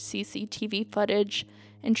reviewing through CCTV footage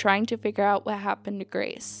and trying to figure out what happened to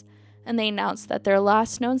Grace. And they announced that their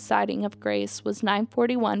last known sighting of Grace was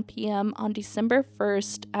 9:41 p.m. on December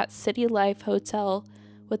 1st at City Life Hotel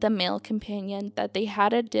with a male companion that they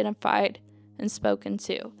had identified and spoken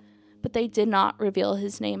to, but they did not reveal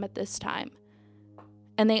his name at this time.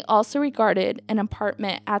 And they also regarded an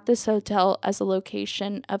apartment at this hotel as a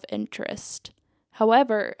location of interest.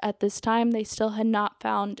 However, at this time, they still had not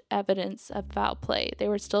found evidence of foul play. They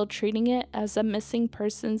were still treating it as a missing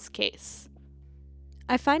persons case.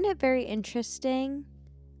 I find it very interesting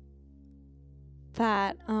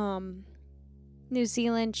that New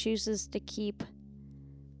Zealand chooses to keep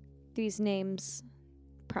these names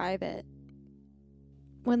private.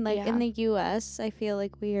 When, in the U.S., I feel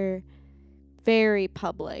like we are very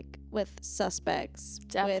public with suspects.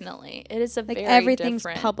 Definitely. It is a very everything's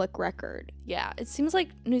different... public record. Yeah, it seems like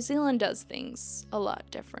New Zealand does things a lot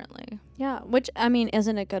differently. Yeah, which, I mean,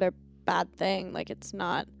 isn't a good or bad thing. It's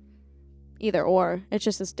not either or. It's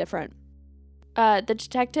just as different. The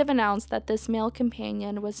detective announced that this male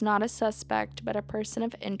companion was not a suspect, but a person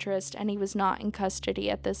of interest, and he was not in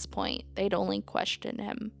custody at this point. They'd only questioned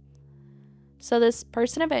him. So this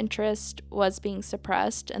person of interest was being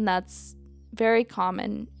suppressed, and that's very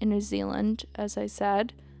common in New Zealand, as I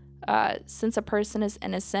said. Since a person is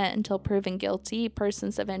innocent until proven guilty,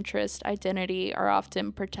 persons of interest identity are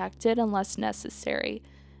often protected unless necessary,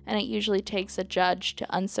 and it usually takes a judge to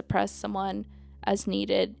unsuppress someone as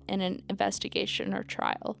needed in an investigation or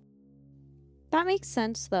trial. That makes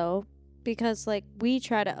sense, though, because, we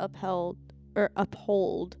try to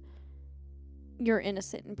uphold you're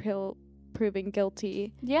innocent until proven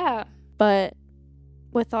guilty. Yeah. But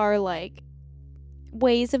with our,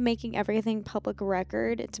 ways of making everything public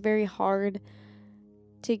record, it's very hard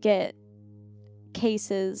to get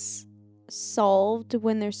cases solved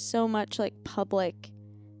when there's so much public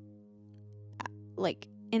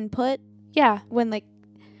input. Yeah. When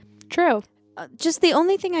True. Just the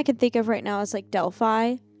only thing I can think of right now is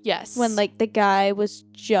Delphi. Yes. When the guy was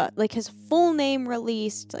just his full name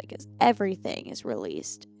released, his everything is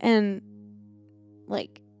released, and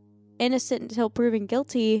innocent until proven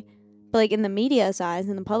guilty. But, in the media's eyes,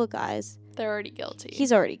 in the public eyes... They're already guilty.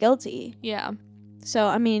 He's already guilty. Yeah. So,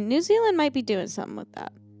 I mean, New Zealand might be doing something with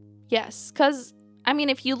that. Yes, because, I mean,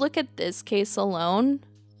 if you look at this case alone,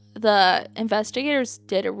 the investigators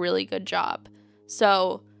did a really good job.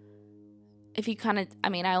 So, if you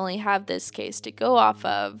I only have this case to go off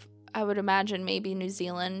of. I would imagine maybe New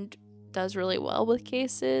Zealand does really well with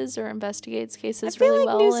cases or investigates cases really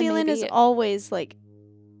well. I feel like New Zealand is always,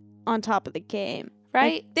 on top of the game.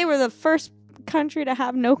 Right? They were the first country to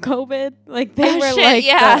have no COVID.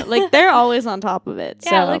 They're always on top of it.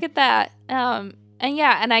 Yeah, so. Look at that.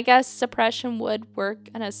 And I guess suppression would work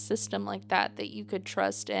in a system like that you could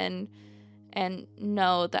trust in and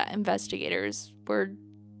know that investigators were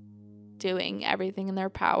doing everything in their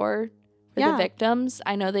power for the victims.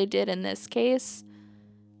 I know they did in this case.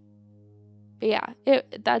 But yeah,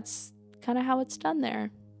 that's kind of how it's done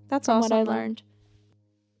there. That's awesome. What I learned.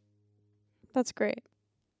 That's great.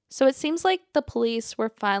 So it seems like the police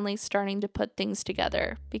were finally starting to put things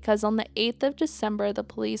together, because on the 8th of December, the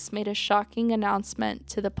police made a shocking announcement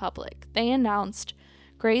to the public. They announced,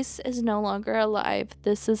 "Grace is no longer alive.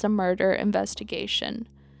 This is a murder investigation."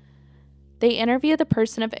 They interviewed the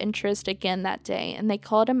person of interest again that day, and they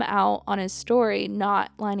called him out on his story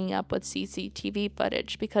not lining up with CCTV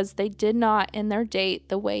footage because they did not end their date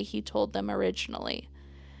the way he told them originally.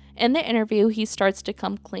 In the interview, he starts to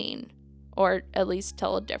come clean, or at least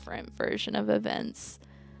tell a different version of events.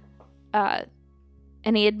 And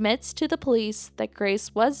he admits to the police that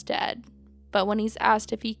Grace was dead, but when he's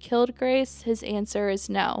asked if he killed Grace, his answer is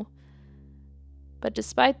no. But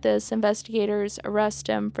despite this, investigators arrest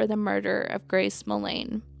him for the murder of Grace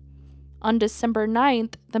Millane. On December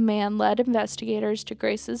 9th, the man led investigators to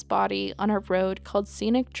Grace's body on a road called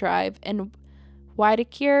Scenic Drive in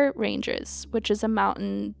Waitakere Ranges, which is a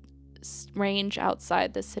mountain range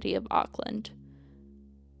outside the city of Auckland.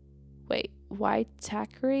 Wait,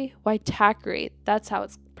 Waitakere? Waitakere, that's how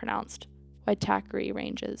it's pronounced. Waitakere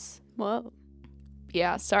Ranges. Whoa.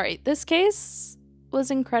 Yeah, sorry. This case was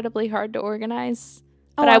incredibly hard to organize,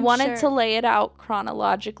 but I wanted to lay it out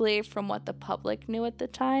chronologically from what the public knew at the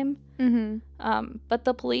time. Mm-hmm. But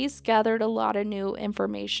the police gathered a lot of new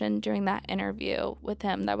information during that interview with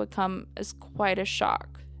him that would come as quite a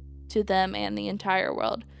shock to them and the entire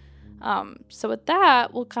world. So with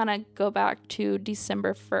that, we'll kind of go back to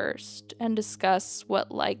December 1st and discuss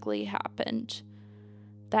what likely happened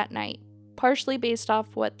that night, partially based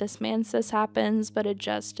off what this man says happens, but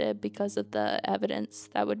adjusted because of the evidence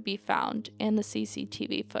that would be found in the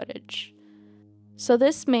CCTV footage. So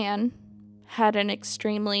this man had an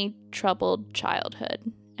extremely troubled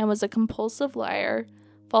childhood and was a compulsive liar,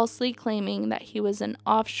 falsely claiming that he was an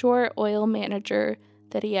offshore oil manager,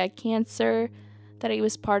 that he had cancer, that he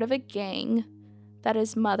was part of a gang, that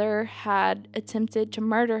his mother had attempted to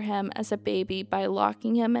murder him as a baby by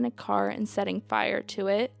locking him in a car and setting fire to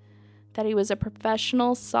it, that he was a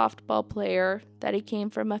professional softball player, that he came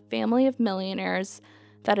from a family of millionaires,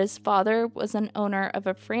 that his father was an owner of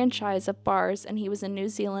a franchise of bars and he was in New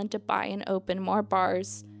Zealand to buy and open more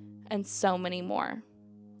bars, and so many more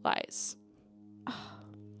lies.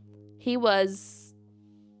 He was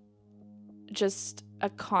just a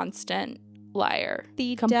constant liar.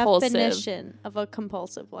 The compulsive. definition of a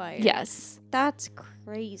compulsive liar. Yes. That's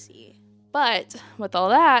crazy. But with all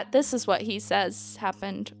that, this is what he says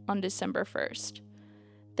happened on December 1st.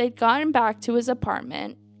 They'd gotten back to his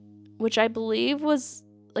apartment, which I believe was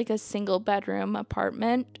like a single bedroom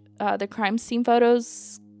apartment. The crime scene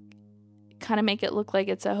photos kind of make it look like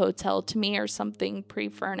it's a hotel to me or something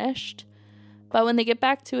pre-furnished. But when they get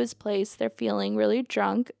back to his place, they're feeling really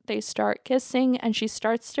drunk. They start kissing, and she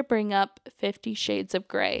starts to bring up 50 Shades of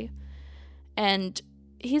Grey. And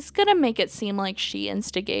he's going to make it seem like she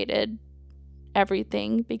instigated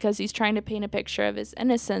everything because he's trying to paint a picture of his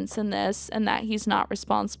innocence in this and that he's not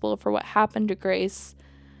responsible for what happened to Grace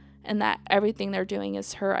and that everything they're doing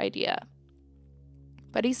is her idea.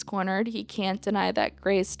 But he's cornered. He can't deny that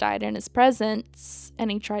Grace died in his presence, and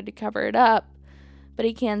he tried to cover it up. But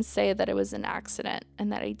he can say that it was an accident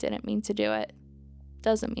and that he didn't mean to do it.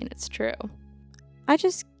 Doesn't mean it's true. I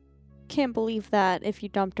just can't believe that if you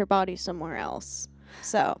dumped her body somewhere else.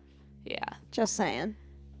 So, yeah. Just saying.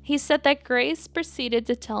 He said that Grace proceeded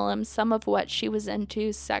to tell him some of what she was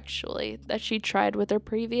into sexually, that she tried with her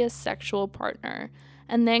previous sexual partner.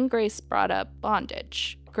 And then Grace brought up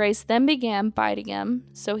bondage. Grace then began biting him,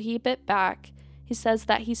 so he bit back. He says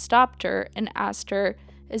that he stopped her and asked her,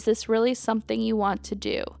 "Is this really something you want to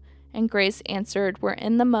do?" And Grace answered, "We're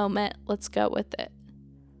in the moment, let's go with it."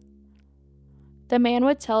 The man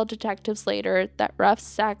would tell detectives later that rough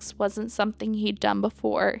sex wasn't something he'd done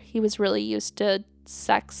before. He was really used to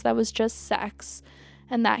sex that was just sex,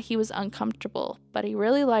 and that he was uncomfortable, but he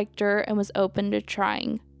really liked her and was open to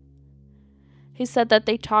trying. He said that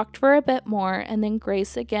they talked for a bit more, and then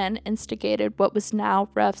Grace again instigated what was now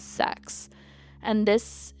rough sex. And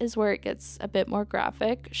this is where it gets a bit more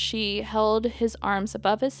graphic. She held his arms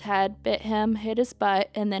above his head, bit him, hit his butt,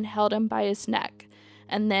 and then held him by his neck.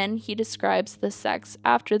 And then he describes the sex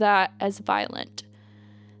after that as violent.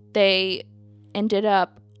 They ended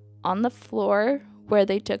up on the floor where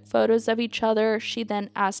they took photos of each other. She then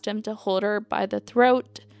asked him to hold her by the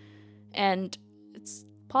throat. And it's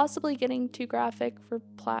possibly getting too graphic for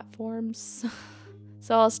platforms.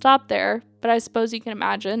 So I'll stop there. But I suppose you can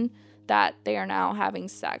imagine that they are now having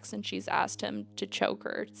sex and she's asked him to choke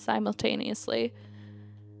her simultaneously.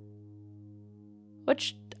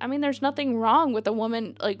 Which, I mean, there's nothing wrong with a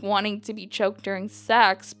woman like wanting to be choked during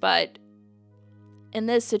sex, but in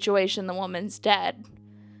this situation, the woman's dead.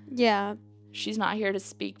 Yeah. She's not here to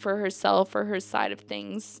speak for herself or her side of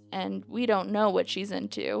things, and we don't know what she's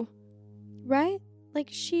into. Right? Like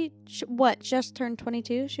she just turned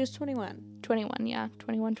 22? She was 21. 21, yeah.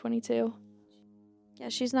 21, 22. Yeah,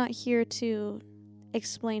 she's not here to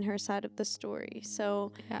explain her side of the story.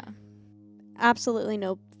 So, yeah, absolutely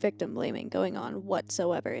no victim blaming going on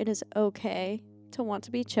whatsoever. It is okay to want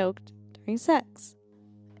to be choked during sex.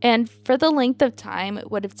 And for the length of time it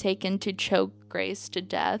would have taken to choke Grace to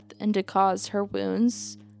death and to cause her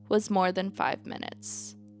wounds was more than 5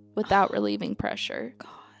 minutes without relieving pressure. God.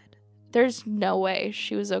 There's no way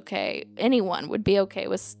she was okay. Anyone would be okay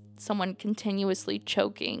with someone continuously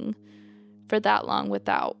choking for that long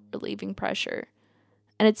without relieving pressure.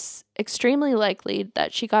 And it's extremely likely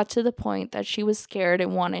that she got to the point that she was scared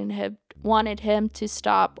and wanted him to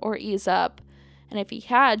stop or ease up. And if he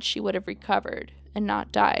had, she would have recovered and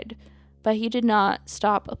not died. But he did not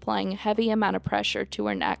stop applying a heavy amount of pressure to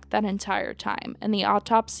her neck that entire time. And the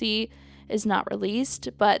autopsy is not released,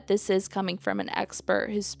 but this is coming from an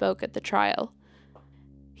expert who spoke at the trial.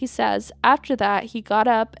 He says, after that, he got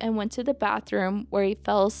up and went to the bathroom where he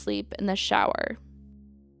fell asleep in the shower.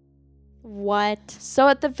 What? So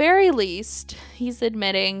at the very least, he's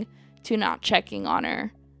admitting to not checking on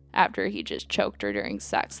her after he just choked her during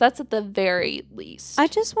sex. That's at the very least. I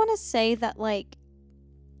just want to say that, like,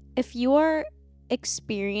 if you are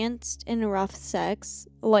experienced in rough sex,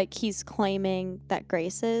 like he's claiming that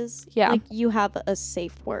Grace is, yeah, like, you have a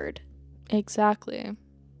safe word. Exactly.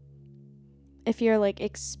 if you're like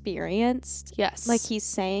experienced, Yes. like he's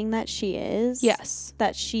saying that she is, Yes.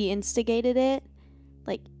 that she instigated it,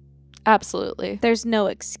 like Absolutely. there's no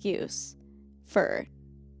excuse for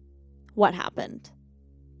what happened.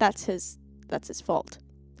 That's his fault.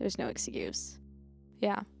 There's no excuse.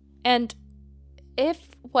 Yeah. And if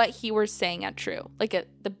what he were saying are true, like at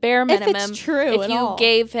the bare minimum, if it's true, if you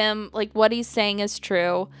gave him like what he's saying is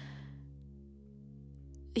true,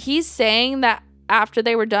 he's saying that after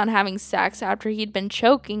they were done having sex, after he'd been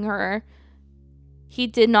choking her, he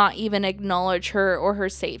did not even acknowledge her or her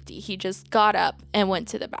safety. He just got up and went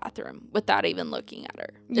to the bathroom without even looking at her.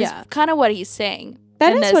 Yeah. Is kind of what he's saying.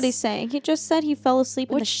 That is what he's saying. He just said he fell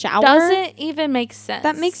asleep in the shower. Doesn't even make sense.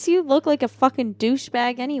 That makes you look like a fucking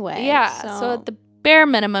douchebag anyway. Yeah. So at the bare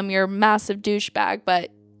minimum, you're a massive douchebag, but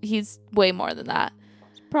he's way more than that.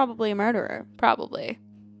 He's probably a murderer. Probably.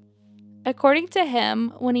 According to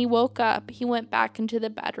him, when he woke up, he went back into the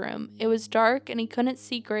bedroom. It was dark and he couldn't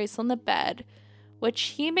see Grace on the bed, which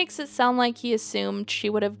he makes it sound like he assumed she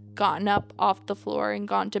would have gotten up off the floor and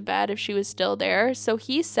gone to bed if she was still there. So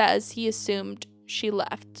he says he assumed she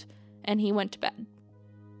left and he went to bed.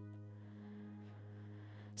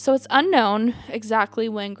 So it's unknown exactly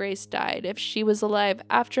when Grace died, if she was alive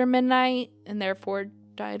after midnight and therefore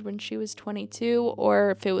died when she was 22,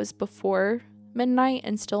 or if it was before midnight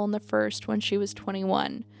and still in the first when she was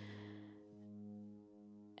 21.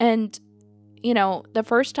 And, you know, the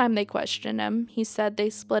first time they questioned him, he said they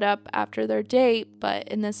split up after their date, but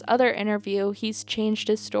in this other interview, he's changed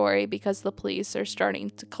his story because the police are starting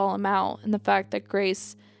to call him out, and the fact that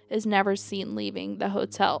Grace is never seen leaving the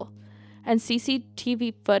hotel. And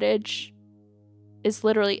CCTV footage is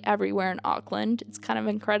literally everywhere in Auckland. It's kind of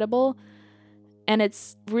incredible. And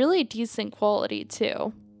it's really decent quality,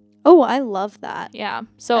 too. Oh, I love that. Yeah.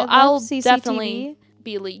 So I'll definitely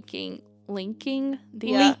be linking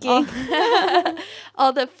the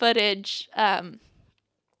all the footage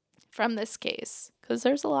from this case, because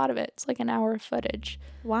there's a lot of it. It's like an hour of footage.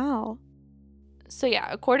 Wow. So yeah,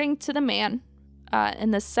 according to the man,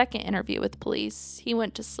 in the second interview with police, he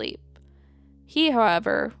went to sleep. He,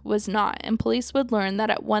 however, was not, and police would learn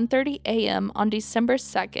that at 1:30 a.m. on December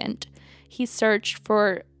 2nd, he searched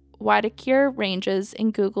for Waitakere Ranges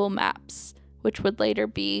in Google Maps, which would later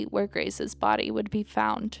be where Grace's body would be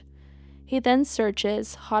found. He then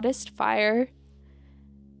searches hottest fire,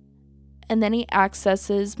 and then he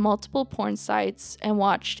accesses multiple porn sites and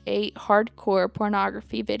watched 8 hardcore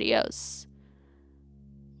pornography videos,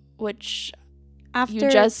 which After you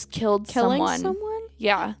just killed killing someone.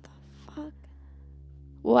 Yeah. What the fuck?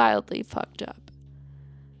 Wildly fucked up.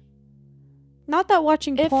 Not that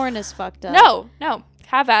watching porn is fucked up. No.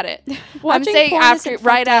 Have at it. I'm saying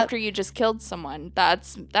after you just killed someone.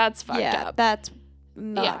 That's fucked up. Yeah, that's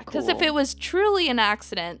not cool. Because if it was truly an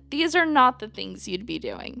accident, these are not the things you'd be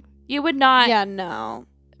doing. You would not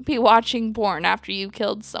be watching porn after you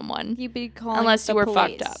killed someone. You'd be calling unless the you were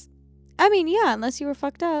police. fucked up. I mean, yeah, unless you were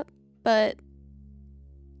fucked up. But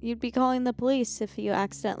you'd be calling the police if you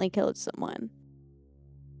accidentally killed someone.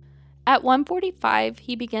 At 1:45,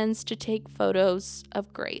 he begins to take photos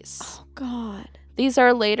of Grace. Oh, God. These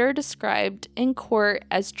are later described in court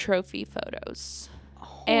as trophy photos.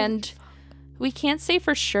 And we can't say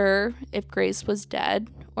for sure if Grace was dead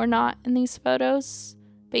or not in these photos.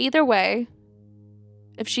 But either way,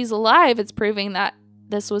 if she's alive, it's proving that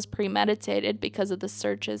this was premeditated because of the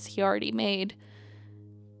searches he already made.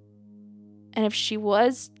 And if she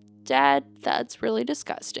was dead, that's really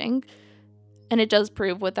disgusting. And it does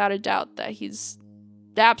prove without a doubt that he's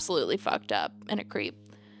absolutely fucked up and a creep.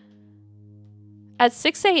 At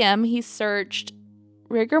 6 a.m., he searched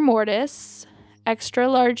rigor mortis, extra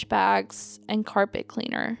large bags, and carpet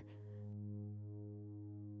cleaner.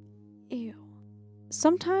 Ew.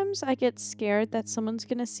 Sometimes I get scared that someone's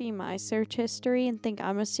going to see my search history and think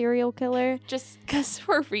I'm a serial killer. Just because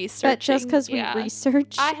we're researching. But just because we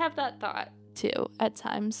research. I have that thought, too, at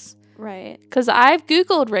times. Right. Because I've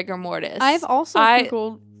Googled rigor mortis. I've also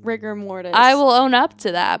Googled rigor mortis. I will own up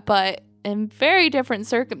to that, but in very different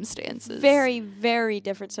circumstances. Very, very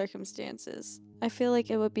different circumstances. I feel like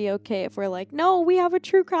it would be okay if we're like, no, we have a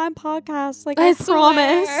true crime podcast. Like, I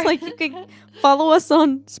promise. Like, you can follow us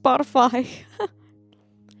on Spotify.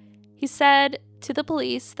 He said to the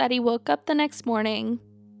police that he woke up the next morning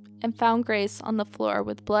and found Grace on the floor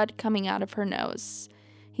with blood coming out of her nose.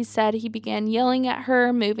 He said he began yelling at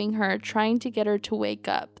her, moving her, trying to get her to wake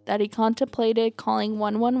up, that he contemplated calling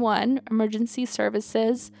 111, emergency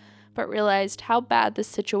services, but realized how bad the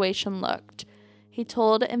situation looked. He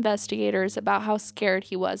told investigators about how scared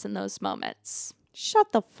he was in those moments.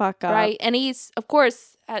 Shut the fuck up. Right? And he's, of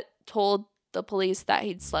course, told the police that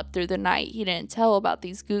he'd slept through the night. He didn't tell about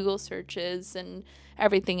these Google searches and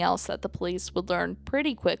everything else that the police would learn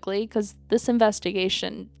pretty quickly, because this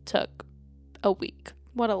investigation took a week.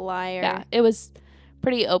 What a liar. Yeah, it was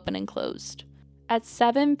pretty open and closed. At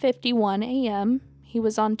 7:51 a.m., he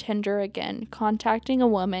was on Tinder again, contacting a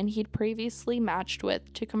woman he'd previously matched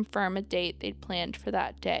with to confirm a date they'd planned for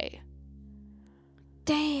that day.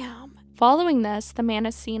 Damn. Following this, the man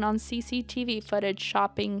is seen on CCTV footage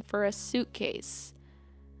shopping for a suitcase.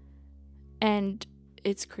 And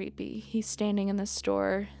it's creepy. He's standing in the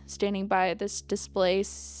store, standing by this display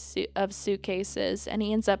of suitcases, and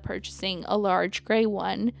he ends up purchasing a large gray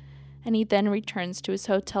one, and he then returns to his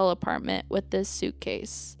hotel apartment with this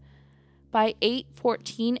suitcase. By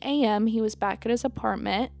 8:14 a.m., he was back at his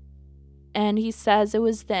apartment, and he says it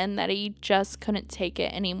was then that he just couldn't take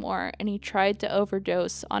it anymore, and he tried to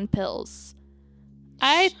overdose on pills.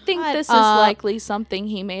 I think this is likely something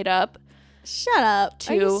he made up. Shut up.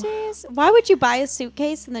 Are you serious? Why would you buy a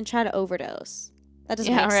suitcase and then try to overdose? That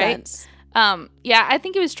doesn't make sense. Yeah, I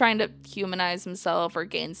think he was trying to humanize himself or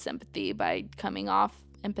gain sympathy by coming off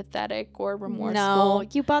empathetic or remorseful. No,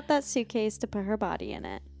 you bought that suitcase to put her body in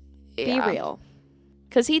it. Yeah. Be real.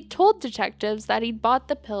 Because he told detectives that he'd bought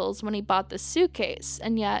the pills when he bought the suitcase,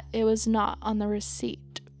 and yet it was not on the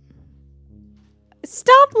receipt.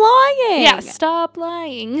 Stop lying! Yeah, stop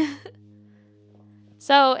lying.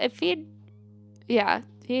 So if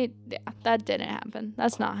that didn't happen.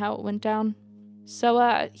 That's not how it went down.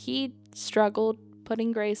 So he struggled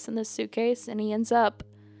putting Grace in the suitcase, and he ends up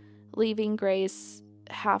leaving Grace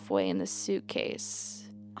halfway in the suitcase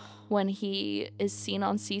when he is seen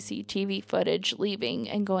on CCTV footage leaving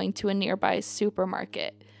and going to a nearby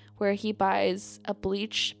supermarket where he buys a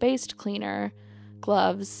bleach-based cleaner,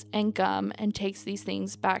 gloves, and gum, and takes these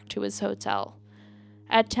things back to his hotel.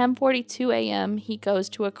 At 10:42 a.m., he goes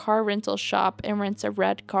to a car rental shop and rents a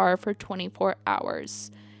red car for 24 hours.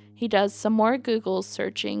 He does some more Google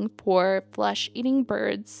searching for flesh-eating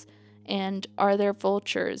birds and are there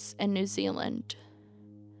vultures in New Zealand.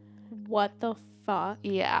 What the fuck?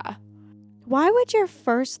 Yeah. Why would your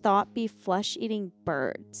first thought be flesh-eating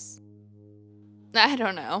birds? I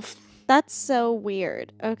don't know. That's so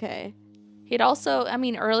weird. Okay. He'd also,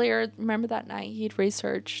 earlier, remember that night he'd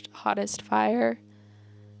researched hottest fire?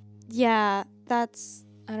 Yeah, that's...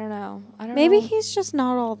 I don't know. Maybe he's just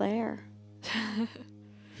not all there.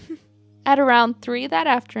 At around 3 that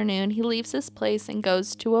afternoon, he leaves his place and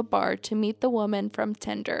goes to a bar to meet the woman from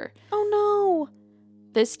Tinder. Oh no!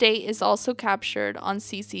 This date is also captured on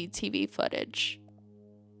CCTV footage.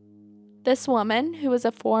 This woman, who is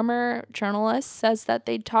a former journalist, says that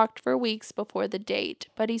they'd talked for weeks before the date,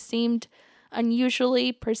 but he seemed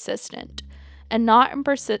unusually persistent. And not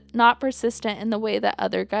persistent in the way that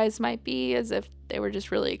other guys might be, as if they were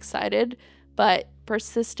just really excited, but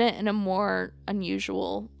persistent in a more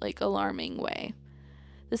unusual, alarming way.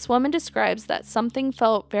 This woman describes that something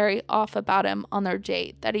felt very off about him on their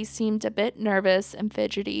date, that he seemed a bit nervous and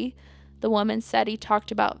fidgety. The woman said he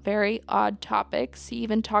talked about very odd topics. He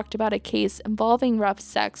even talked about a case involving rough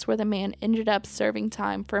sex where the man ended up serving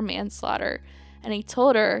time for manslaughter. And he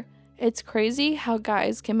told her, it's crazy how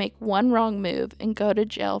guys can make one wrong move and go to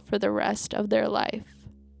jail for the rest of their life.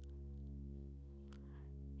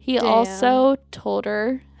 He also told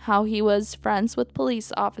her how he was friends with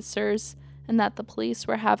police officers and that the police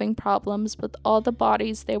were having problems with all the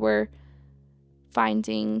bodies they were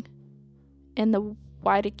finding in the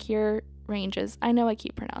Waitakere ranges. I know I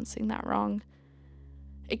keep pronouncing that wrong.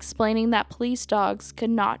 Explaining that police dogs could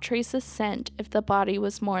not trace a scent if the body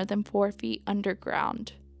was more than 4 feet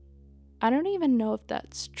underground. I don't even know if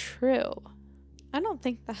that's true. I don't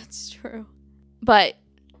think that's true. But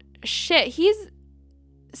shit, he's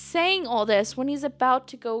saying all this when he's about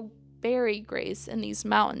to go bury Grace in these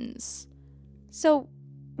mountains. So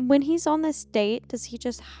when he's on this date, does he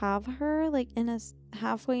just have her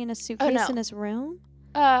halfway in a suitcase in his room?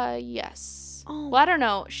 Yes. Oh. Well, I don't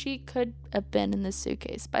know. She could have been in the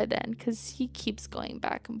suitcase by then because he keeps going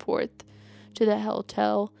back and forth to the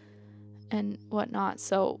hotel and whatnot.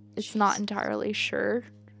 So it's not entirely sure,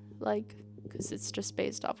 because it's just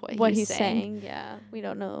based off what he's saying. Yeah, we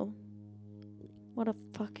don't know. What a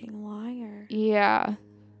fucking liar. Yeah.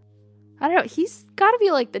 I don't know. He's got to be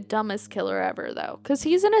the dumbest killer ever, though, because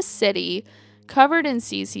he's in a city covered in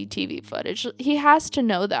CCTV footage. He has to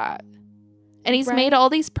know that. And he's made all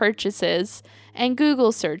these purchases and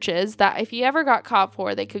Google searches that if he ever got caught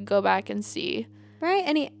for, they could go back and see. Right,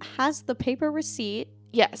 and he has the paper receipt.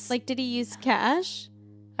 Yes. Did he use cash?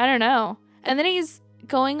 I don't know. And then he's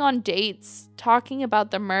going on dates talking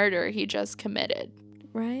about the murder he just committed.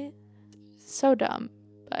 Right. So dumb.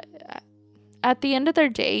 But At the end of their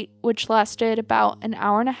date, which lasted about an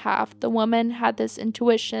hour and a half, the woman had this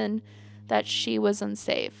intuition that she was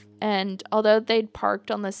unsafe. And although they'd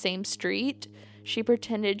parked on the same street, she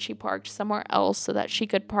pretended she parked somewhere else so that she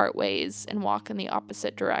could part ways and walk in the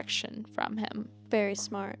opposite direction from him. Very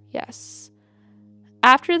smart. Yes.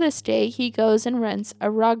 After this day, he goes and rents a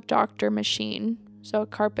rug doctor machine, so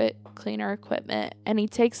carpet cleaner equipment, and he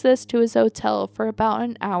takes this to his hotel for about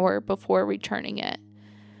an hour before returning it.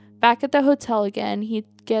 Back at the hotel again, he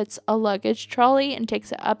gets a luggage trolley and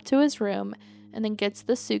takes it up to his room, and then gets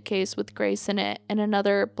the suitcase with Grace in it and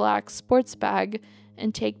another black sports bag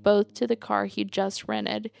and take both to the car he just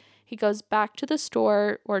rented. He goes back to the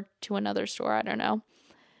store, or to another store, I don't know,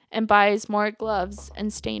 and buys more gloves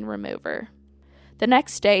and stain remover. The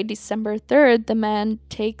next day, December 3rd, the man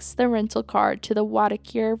takes the rental car to the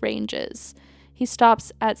Waitakere Ranges. He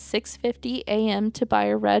stops at 6:50 a.m. to buy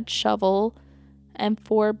a red shovel and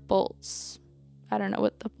 4 bolts. I don't know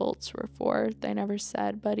what the bolts were for. They never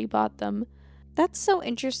said, but he bought them. That's so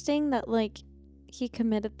interesting that, like, he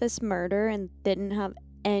committed this murder and didn't have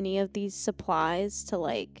any of these supplies to,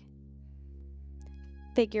 like,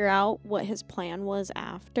 figure out what his plan was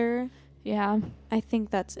after. Yeah. I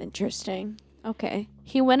think that's interesting. Okay.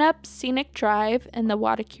 He went up Scenic Drive in the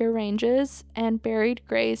Waitakere Ranges and buried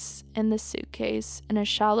Grace in the suitcase in a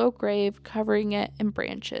shallow grave covering it in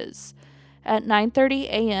branches. At 9:30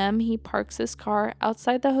 a.m., he parks his car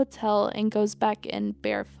outside the hotel and goes back in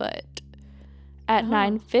barefoot. At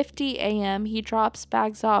 9:50 a.m., he drops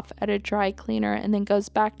bags off at a dry cleaner and then goes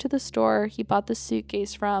back to the store he bought the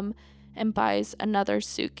suitcase from and buys another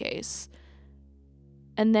suitcase.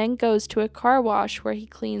 And then goes to a car wash where he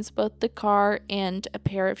cleans both the car and a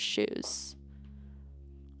pair of shoes.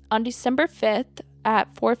 On December 5th,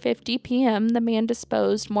 at 4:50 p.m., the man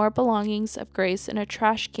disposed more belongings of Grace in a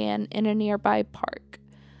trash can in a nearby park.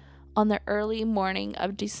 On the early morning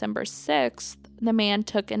of December 6th, the man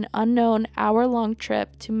took an unknown hour-long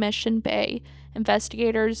trip to Mission Bay.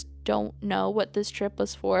 Investigators don't know what this trip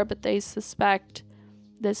was for, but they suspect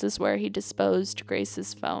this is where he disposed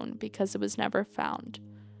Grace's phone because it was never found.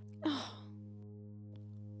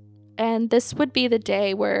 And this would be the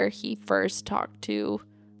day where he first talked to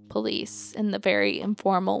police in the very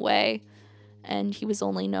informal way. And he was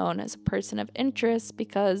only known as a person of interest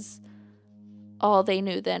because all they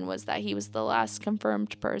knew then was that he was the last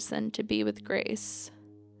confirmed person to be with Grace.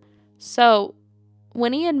 So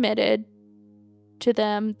when he admitted to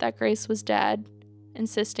them that Grace was dead,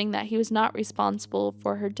 insisting that he was not responsible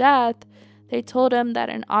for her death, they told him that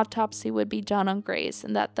an autopsy would be done on Grace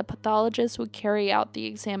and that the pathologist would carry out the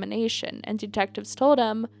examination. And detectives told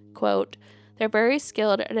him, quote, "They're very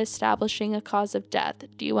skilled at establishing a cause of death.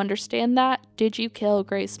 Do you understand that? Did you kill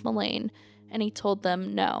Grace Millane?" And he told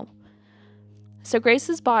them no. So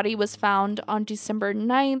Grace's body was found on December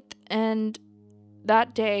 9th, and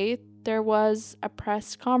that day there was a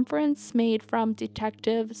press conference made from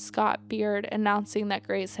Detective Scott Beard announcing that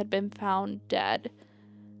Grace had been found dead.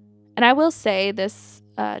 And I will say this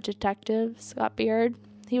detective, Scott Beard,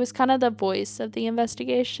 he was kind of the voice of the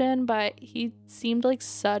investigation, but he seemed like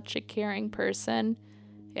such a caring person.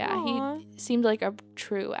 Yeah, Aww. He seemed like a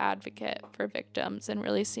true advocate for victims and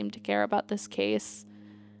really seemed to care about this case,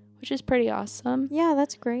 which is pretty awesome. Yeah,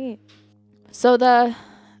 that's great. So the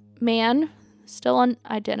man, still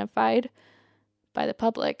unidentified by the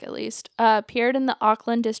public at least, appeared in the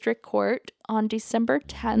Auckland District Court on December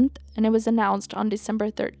 10th, and it was announced on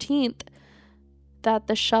December 13th that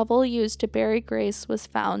the shovel used to bury Grace was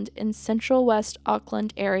found in Central West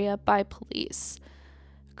Auckland area by police.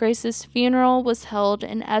 Grace's funeral was held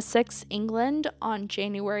in Essex, England on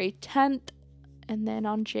January 10th, and then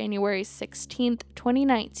on January 16th,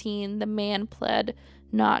 2019, the man pled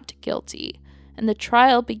not guilty, and the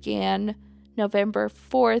trial began November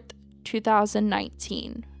 4th,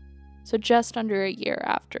 2019, so just under a year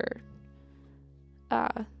after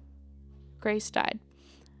Grace died.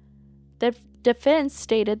 The defense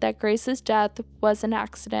stated that Grace's death was an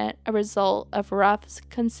accident, a result of rough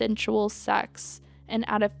consensual sex, and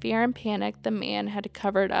out of fear and panic, the man had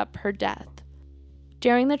covered up her death.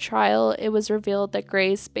 During the trial, it was revealed that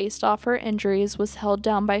Grace, based off her injuries, was held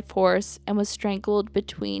down by force and was strangled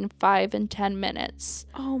between 5 and 10 minutes.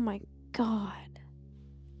 Oh my God.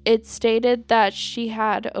 It stated that she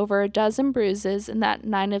had over a dozen bruises and that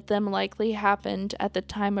 9 of them likely happened at the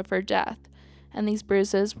time of her death. And these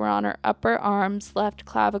bruises were on her upper arms, left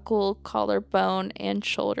clavicle, collarbone, and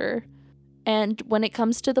shoulder. And when it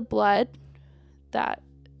comes to the blood that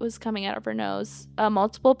was coming out of her nose,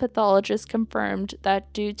 multiple pathologists confirmed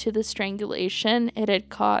that due to the strangulation, it had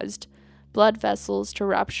caused blood vessels to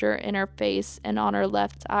rupture in her face and on her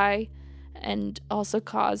left eye, and also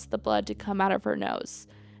caused the blood to come out of her nose.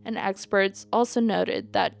 And experts also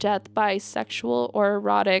noted that death by sexual or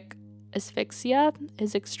erotic asphyxia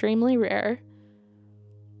is extremely rare.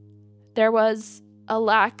 There was a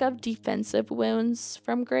lack of defensive wounds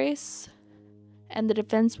from Grace, and the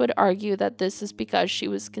defense would argue that this is because she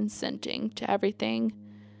was consenting to everything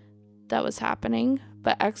that was happening,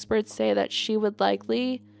 but experts say that she would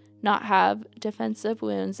likely not have defensive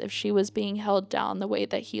wounds if she was being held down the way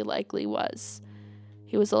that he likely was.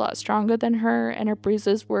 He was a lot stronger than her, and her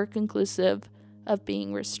bruises were conclusive of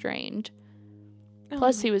being restrained.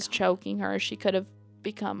 Plus, he was choking her. She could have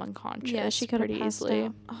become unconscious. Yeah, she could have pretty passed easily.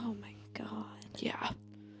 out. Oh my God. Yeah.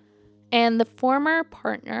 And the former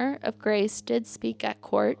partner of Grace did speak at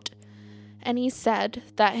court, and he said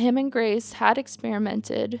that him and Grace had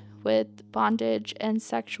experimented with bondage and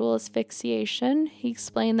sexual asphyxiation. He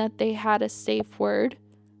explained that they had a safe word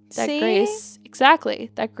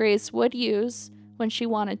that Grace would use when she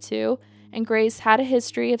wanted to, and Grace had a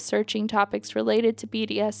history of searching topics related to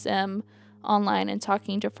BDSM online and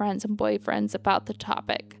talking to friends and boyfriends about the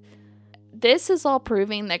topic. This is all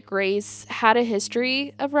proving that Grace had a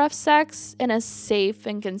history of rough sex in a safe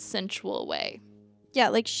and consensual way. Yeah,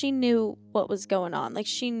 like she knew what was going on. Like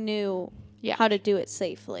she knew how to do it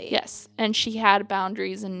safely. Yes, and she had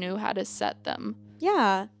boundaries and knew how to set them.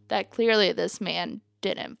 Yeah. That clearly this man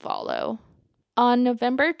didn't follow. On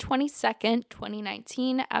November 22nd,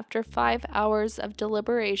 2019, after 5 hours of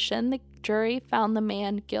deliberation, the jury found the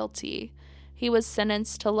man guilty. He was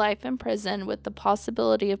sentenced to life in prison with the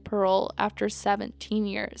possibility of parole after 17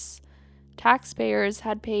 years. Taxpayers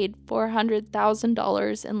had paid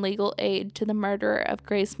 $400,000 in legal aid to the murderer of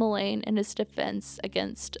Grace Millane in his defense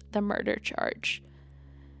against the murder charge.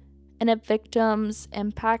 In a victim's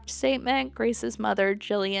impact statement, Grace's mother,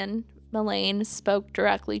 Jillian Millane, spoke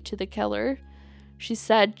directly to the killer. She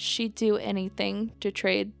said she'd do anything to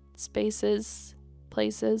trade places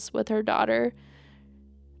with her daughter,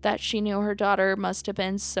 that she knew her daughter must have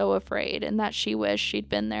been so afraid and that she wished she'd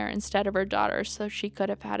been there instead of her daughter so she could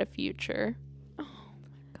have had a future. Oh my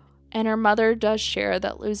God. And her mother does share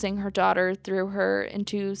that losing her daughter threw her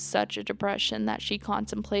into such a depression that she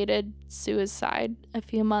contemplated suicide a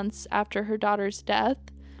few months after her daughter's death,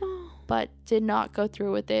 but did not go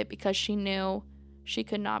through with it because she knew she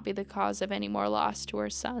could not be the cause of any more loss to her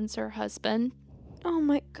sons or husband. Oh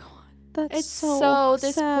my God. That's It's so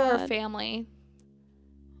this sad. poor family.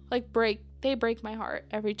 They break my heart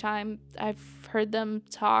every time I've heard them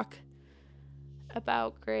talk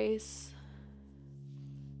about Grace.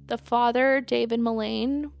 The father, David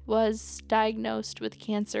Millane, was diagnosed with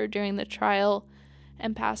cancer during the trial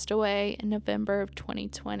and passed away in November of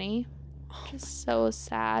 2020. Just so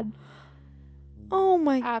sad. Oh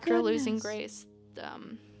my God. After losing Grace,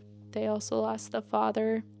 they also lost the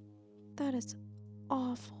father. That is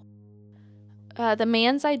awful. The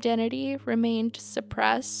man's identity remained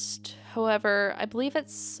suppressed. However, I believe at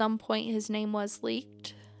some point his name was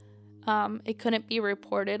leaked. It couldn't be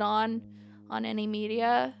reported on any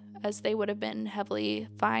media as they would have been heavily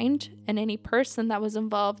fined, and any person that was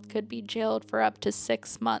involved could be jailed for up to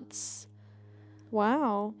 6 months.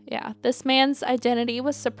 Wow. Yeah, this man's identity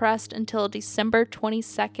was suppressed until December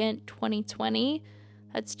 22nd, 2020.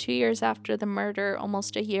 That's 2 years after the murder,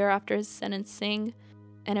 almost a year after his sentencing.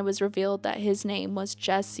 And it was revealed that his name was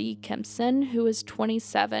Jesse Kempson, who was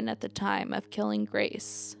 27 at the time of killing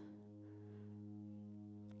Grace.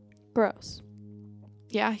 Gross.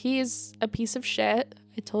 Yeah, he's a piece of shit.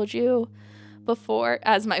 I told you before,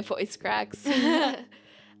 as my voice cracks.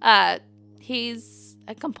 He's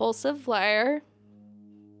a compulsive liar.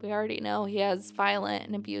 We already know he has violent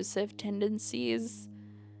and abusive tendencies.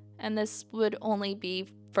 And this would only be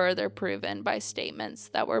further proven by statements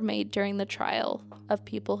that were made during the trial of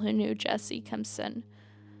people who knew Jesse Kempson.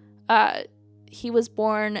 He was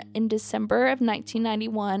born in December of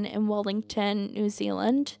 1991 in Wellington, New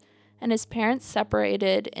Zealand, and his parents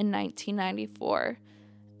separated in 1994.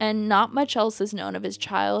 And not much else is known of his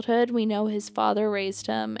childhood. We know his father raised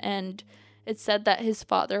him, and it's said that his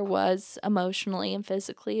father was emotionally and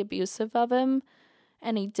physically abusive of him,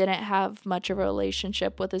 and he didn't have much of a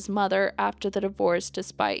relationship with his mother after the divorce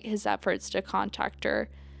despite his efforts to contact her.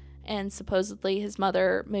 And supposedly his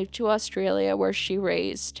mother moved to Australia where she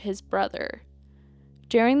raised his brother.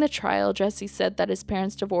 During the trial, Jesse said that his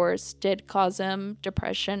parents' divorce did cause him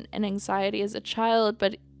depression and anxiety as a child,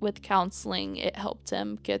 but with counseling, it helped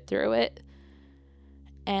him get through it.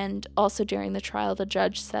 And also during the trial, the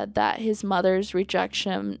judge said that his mother's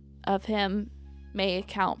rejection of him may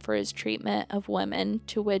account for his treatment of women,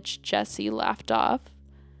 to which Jesse laughed off.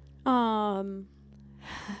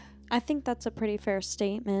 I think that's a pretty fair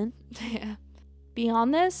statement. Yeah.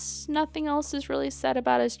 Beyond this, nothing else is really said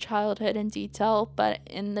about his childhood in detail, but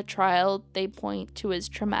in the trial, they point to his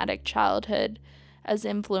traumatic childhood as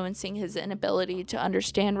influencing his inability to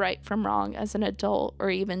understand right from wrong as an adult or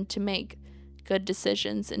even to make good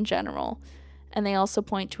decisions in general. And they also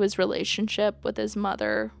point to his relationship with his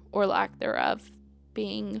mother, or lack thereof,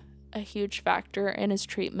 being a huge factor in his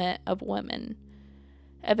treatment of women.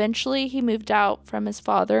 Eventually, he moved out from his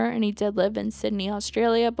father, and he did live in Sydney,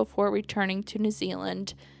 Australia, before returning to New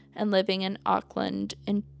Zealand and living in Auckland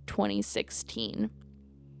in 2016.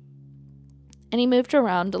 And he moved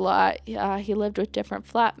around a lot. He lived with different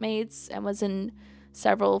flatmates and was in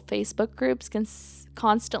several Facebook groups,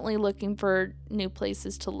 constantly looking for new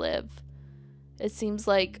places to live. It seems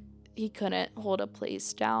like he couldn't hold a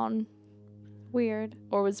place down. Weird.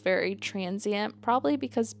 Or was very transient, probably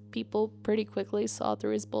because people pretty quickly saw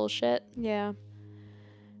through his bullshit. Yeah.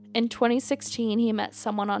 In 2016, he met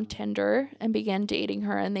someone on Tinder and began dating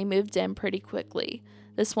her, and they moved in pretty quickly.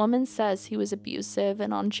 This woman says he was abusive,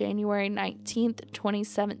 and on January 19th,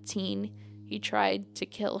 2017, he tried to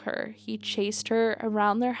kill her. He chased her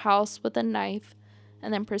around their house with a knife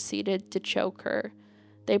and then proceeded to choke her.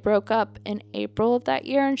 They broke up in April of that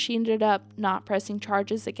year, and she ended up not pressing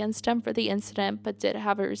charges against him for the incident, but did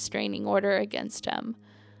have a restraining order against him.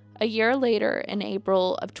 A year later, in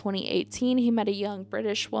April of 2018, he met a young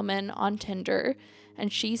British woman on Tinder,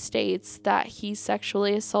 and she states that he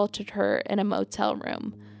sexually assaulted her in a motel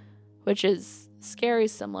room, which is scary,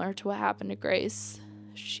 similar to what happened to Grace.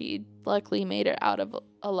 She luckily made it out of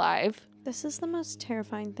alive. This is the most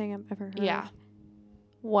terrifying thing I've ever heard. Yeah.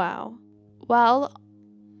 Wow. While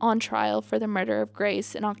on trial for the murder of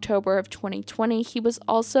Grace in October of 2020, he was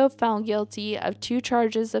also found guilty of 2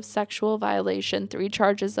 charges of sexual violation, 3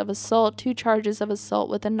 charges of assault, 2 charges of assault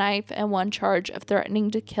with a knife, and 1 charge of threatening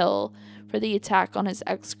to kill for the attack on his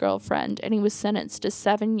ex-girlfriend, and he was sentenced to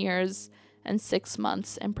 7 years and 6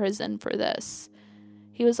 months in prison for this.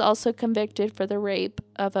 He was also convicted for the rape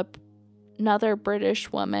of another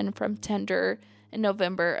British woman from Tinder in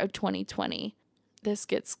November of 2020. This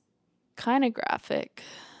gets kind of graphic.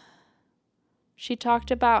 She talked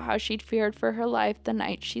about how she'd feared for her life the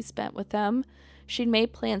night she spent with him. She'd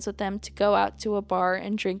made plans with him to go out to a bar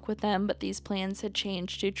and drink with him, but these plans had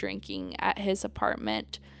changed to drinking at his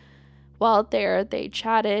apartment. While there, they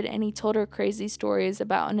chatted, and he told her crazy stories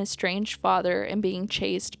about an estranged father and being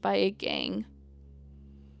chased by a gang.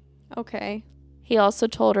 Okay. He also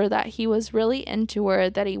told her that he was really into her,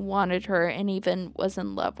 that he wanted her, and even was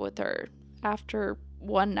in love with her. After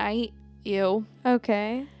one night, ew.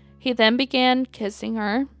 Okay. He then began kissing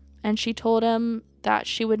her, and she told him that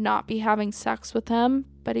she would not be having sex with him,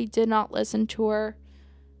 but he did not listen to her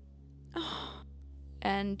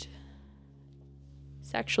and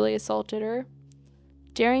sexually assaulted her.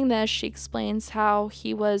 During this, she explains how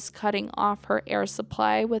he was cutting off her air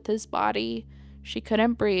supply with his body. She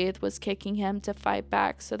couldn't breathe, was kicking him to fight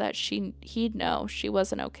back so that he'd know she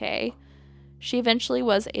wasn't okay. She eventually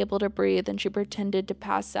was able to breathe, and she pretended to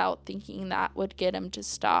pass out, thinking that would get him to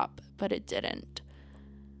stop, but it didn't.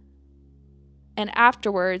 And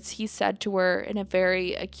afterwards, he said to her in a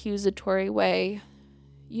very accusatory way,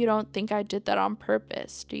 "You don't think I did that on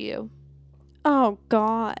purpose, do you?" Oh,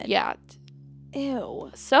 God. Yeah.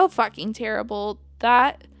 Ew. So fucking terrible.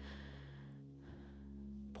 That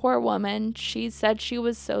poor woman, she said she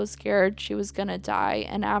was so scared she was gonna die,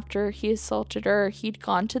 and after he assaulted her, he'd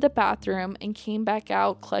gone to the bathroom and came back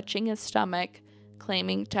out clutching his stomach,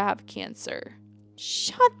 claiming to have cancer.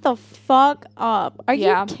 Shut the fuck up. Are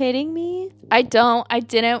Yeah. you kidding me? I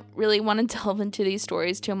didn't really want to delve into these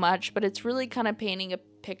stories too much, but it's really kind of painting a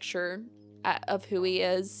picture of who he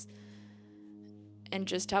is and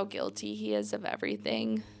just how guilty he is of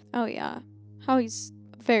everything. Oh, yeah. How he's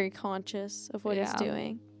very conscious of what he's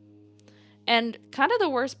doing. And kind of the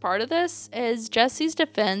worst part of this is Jesse's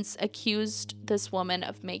defense accused this woman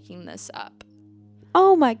of making this up.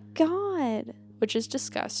 Oh my God. Which is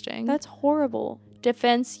disgusting. That's horrible.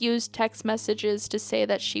 Defense used text messages to say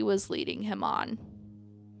that she was leading him on.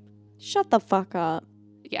 Shut the fuck up.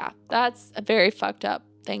 Yeah, that's a very fucked up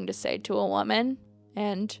thing to say to a woman.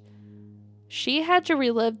 And she had to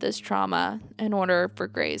relive this trauma in order for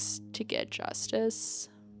Grace to get justice.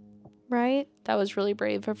 Right? That was really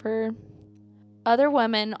brave of her. Other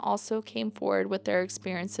women also came forward with their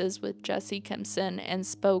experiences with Jesse Kimson and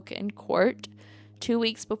spoke in court. 2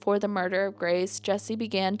 weeks before the murder of Grace, Jessie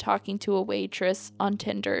began talking to a waitress on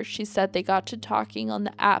Tinder. She said they got to talking on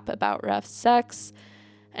the app about rough sex,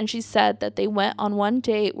 and she said that they went on one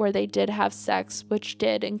date where they did have sex, which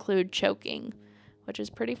did include choking. which is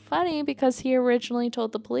pretty funny because he originally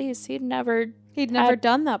told the police he'd never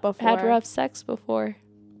done that before. had rough sex before.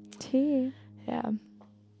 Tea. Yeah.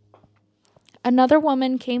 Another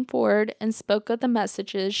woman came forward and spoke of the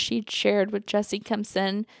messages she'd shared with Jesse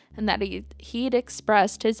Kempson and that he'd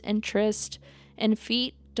expressed his interest in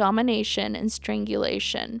feet domination and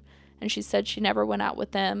strangulation. And she said she never went out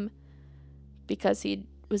with him because he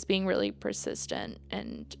was being really persistent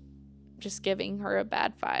and just giving her a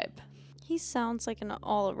bad vibe. He sounds like an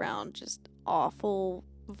all-around just awful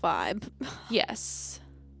vibe. Yes.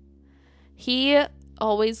 He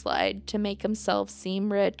always lied to make himself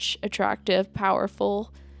seem rich, attractive,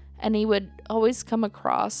 powerful, and he would always come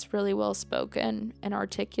across really well-spoken and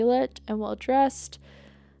articulate and well-dressed.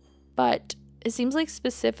 But it seems like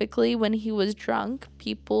specifically when he was drunk,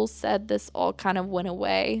 people said this all kind of went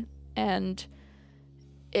away, and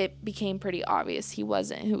it became pretty obvious he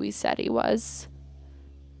wasn't who he said he was.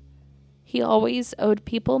 He always owed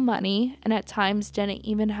people money and at times didn't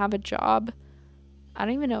even have a job. I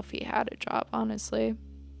don't even know if he had a job, honestly.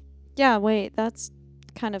 Yeah, wait, that's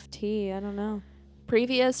kind of tea. I don't know.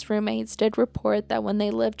 Previous roommates did report that when they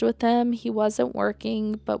lived with him, he wasn't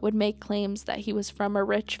working, but would make claims that he was from a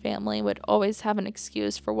rich family, would always have an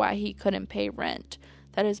excuse for why he couldn't pay rent,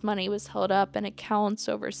 that his money was held up in accounts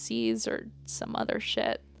overseas or some other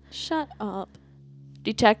shit. Shut up.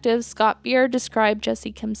 Detective Scott Beer described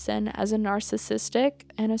Jesse Kempson as a narcissistic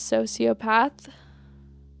and a sociopath.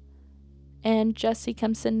 And Jesse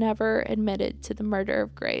Kempson never admitted to the murder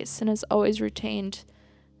of Grace and has always retained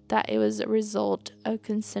that it was a result of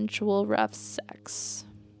consensual rough sex.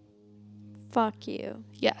 Fuck you.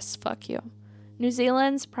 Yes, fuck you. New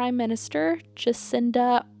Zealand's Prime Minister,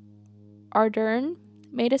 Jacinda Ardern,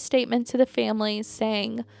 made a statement to the family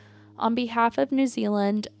saying, "On behalf of New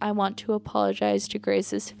Zealand, I want to apologize to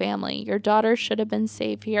Grace's family. Your daughter should have been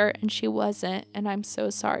safe here, and she wasn't, and I'm so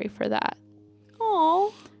sorry for that."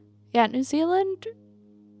 Oh, Yeah, New Zealand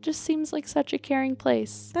just seems like such a caring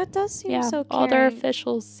place. that does seem so caring. All their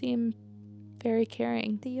officials seem very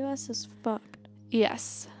caring. The U.S. is fucked.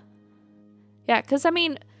 Yes. Yeah, because, I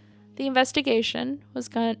mean, the investigation was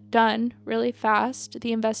done really fast.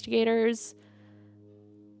 The investigators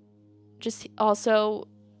just also,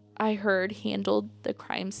 I heard, handled the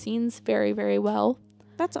crime scenes very, very well.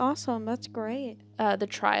 That's awesome. That's great. The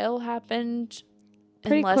trial happened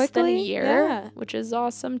Pretty in less than a quickly? year, Yeah. which is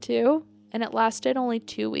awesome, too. And it lasted only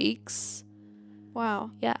 2 weeks.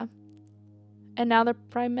 Wow. Yeah. And now the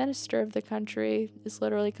prime minister of the country is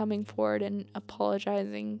literally coming forward and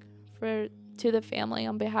apologizing to the family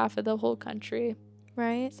on behalf of the whole country.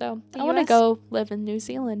 Right? So The I want to US go live in New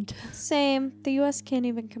Zealand. Same. The U.S. can't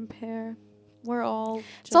even compare. We're all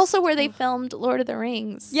It's also where they filmed Lord of the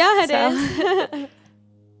Rings. Yeah, it is.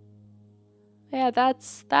 Yeah,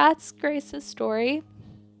 that's Grace's story.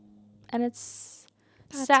 And it's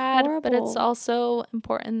sad, but it's horrible. also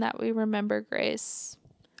important that we remember Grace.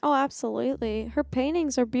 Oh, absolutely. Her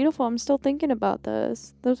paintings are beautiful. I'm still thinking about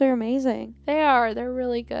those. Those are amazing. They're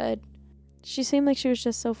really good. She seemed like she was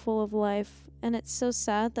just so full of life. And it's so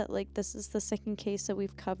sad that, like, this is the second case that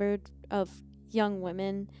we've covered of young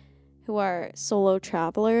women who are solo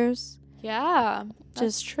travelers Yeah, that's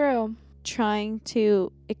Just- true. trying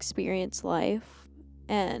to experience life.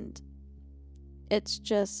 And it's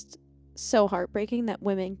just so heartbreaking that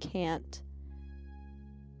women can't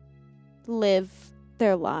live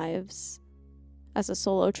their lives as a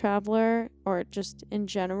solo traveler or just in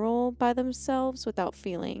general by themselves without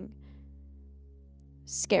feeling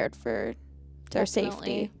scared for their Definitely.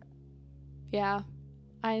 safety. Yeah.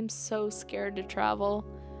 I am so scared to travel,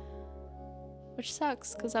 which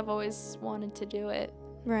sucks because I've always wanted to do it,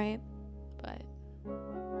 Right. but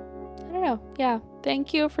I don't know. Yeah.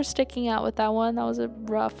 Thank you for sticking out with that one. That was a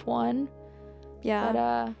rough one,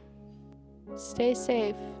 Yeah. but stay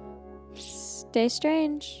safe Stay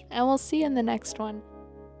strange. and we'll see you in the next one.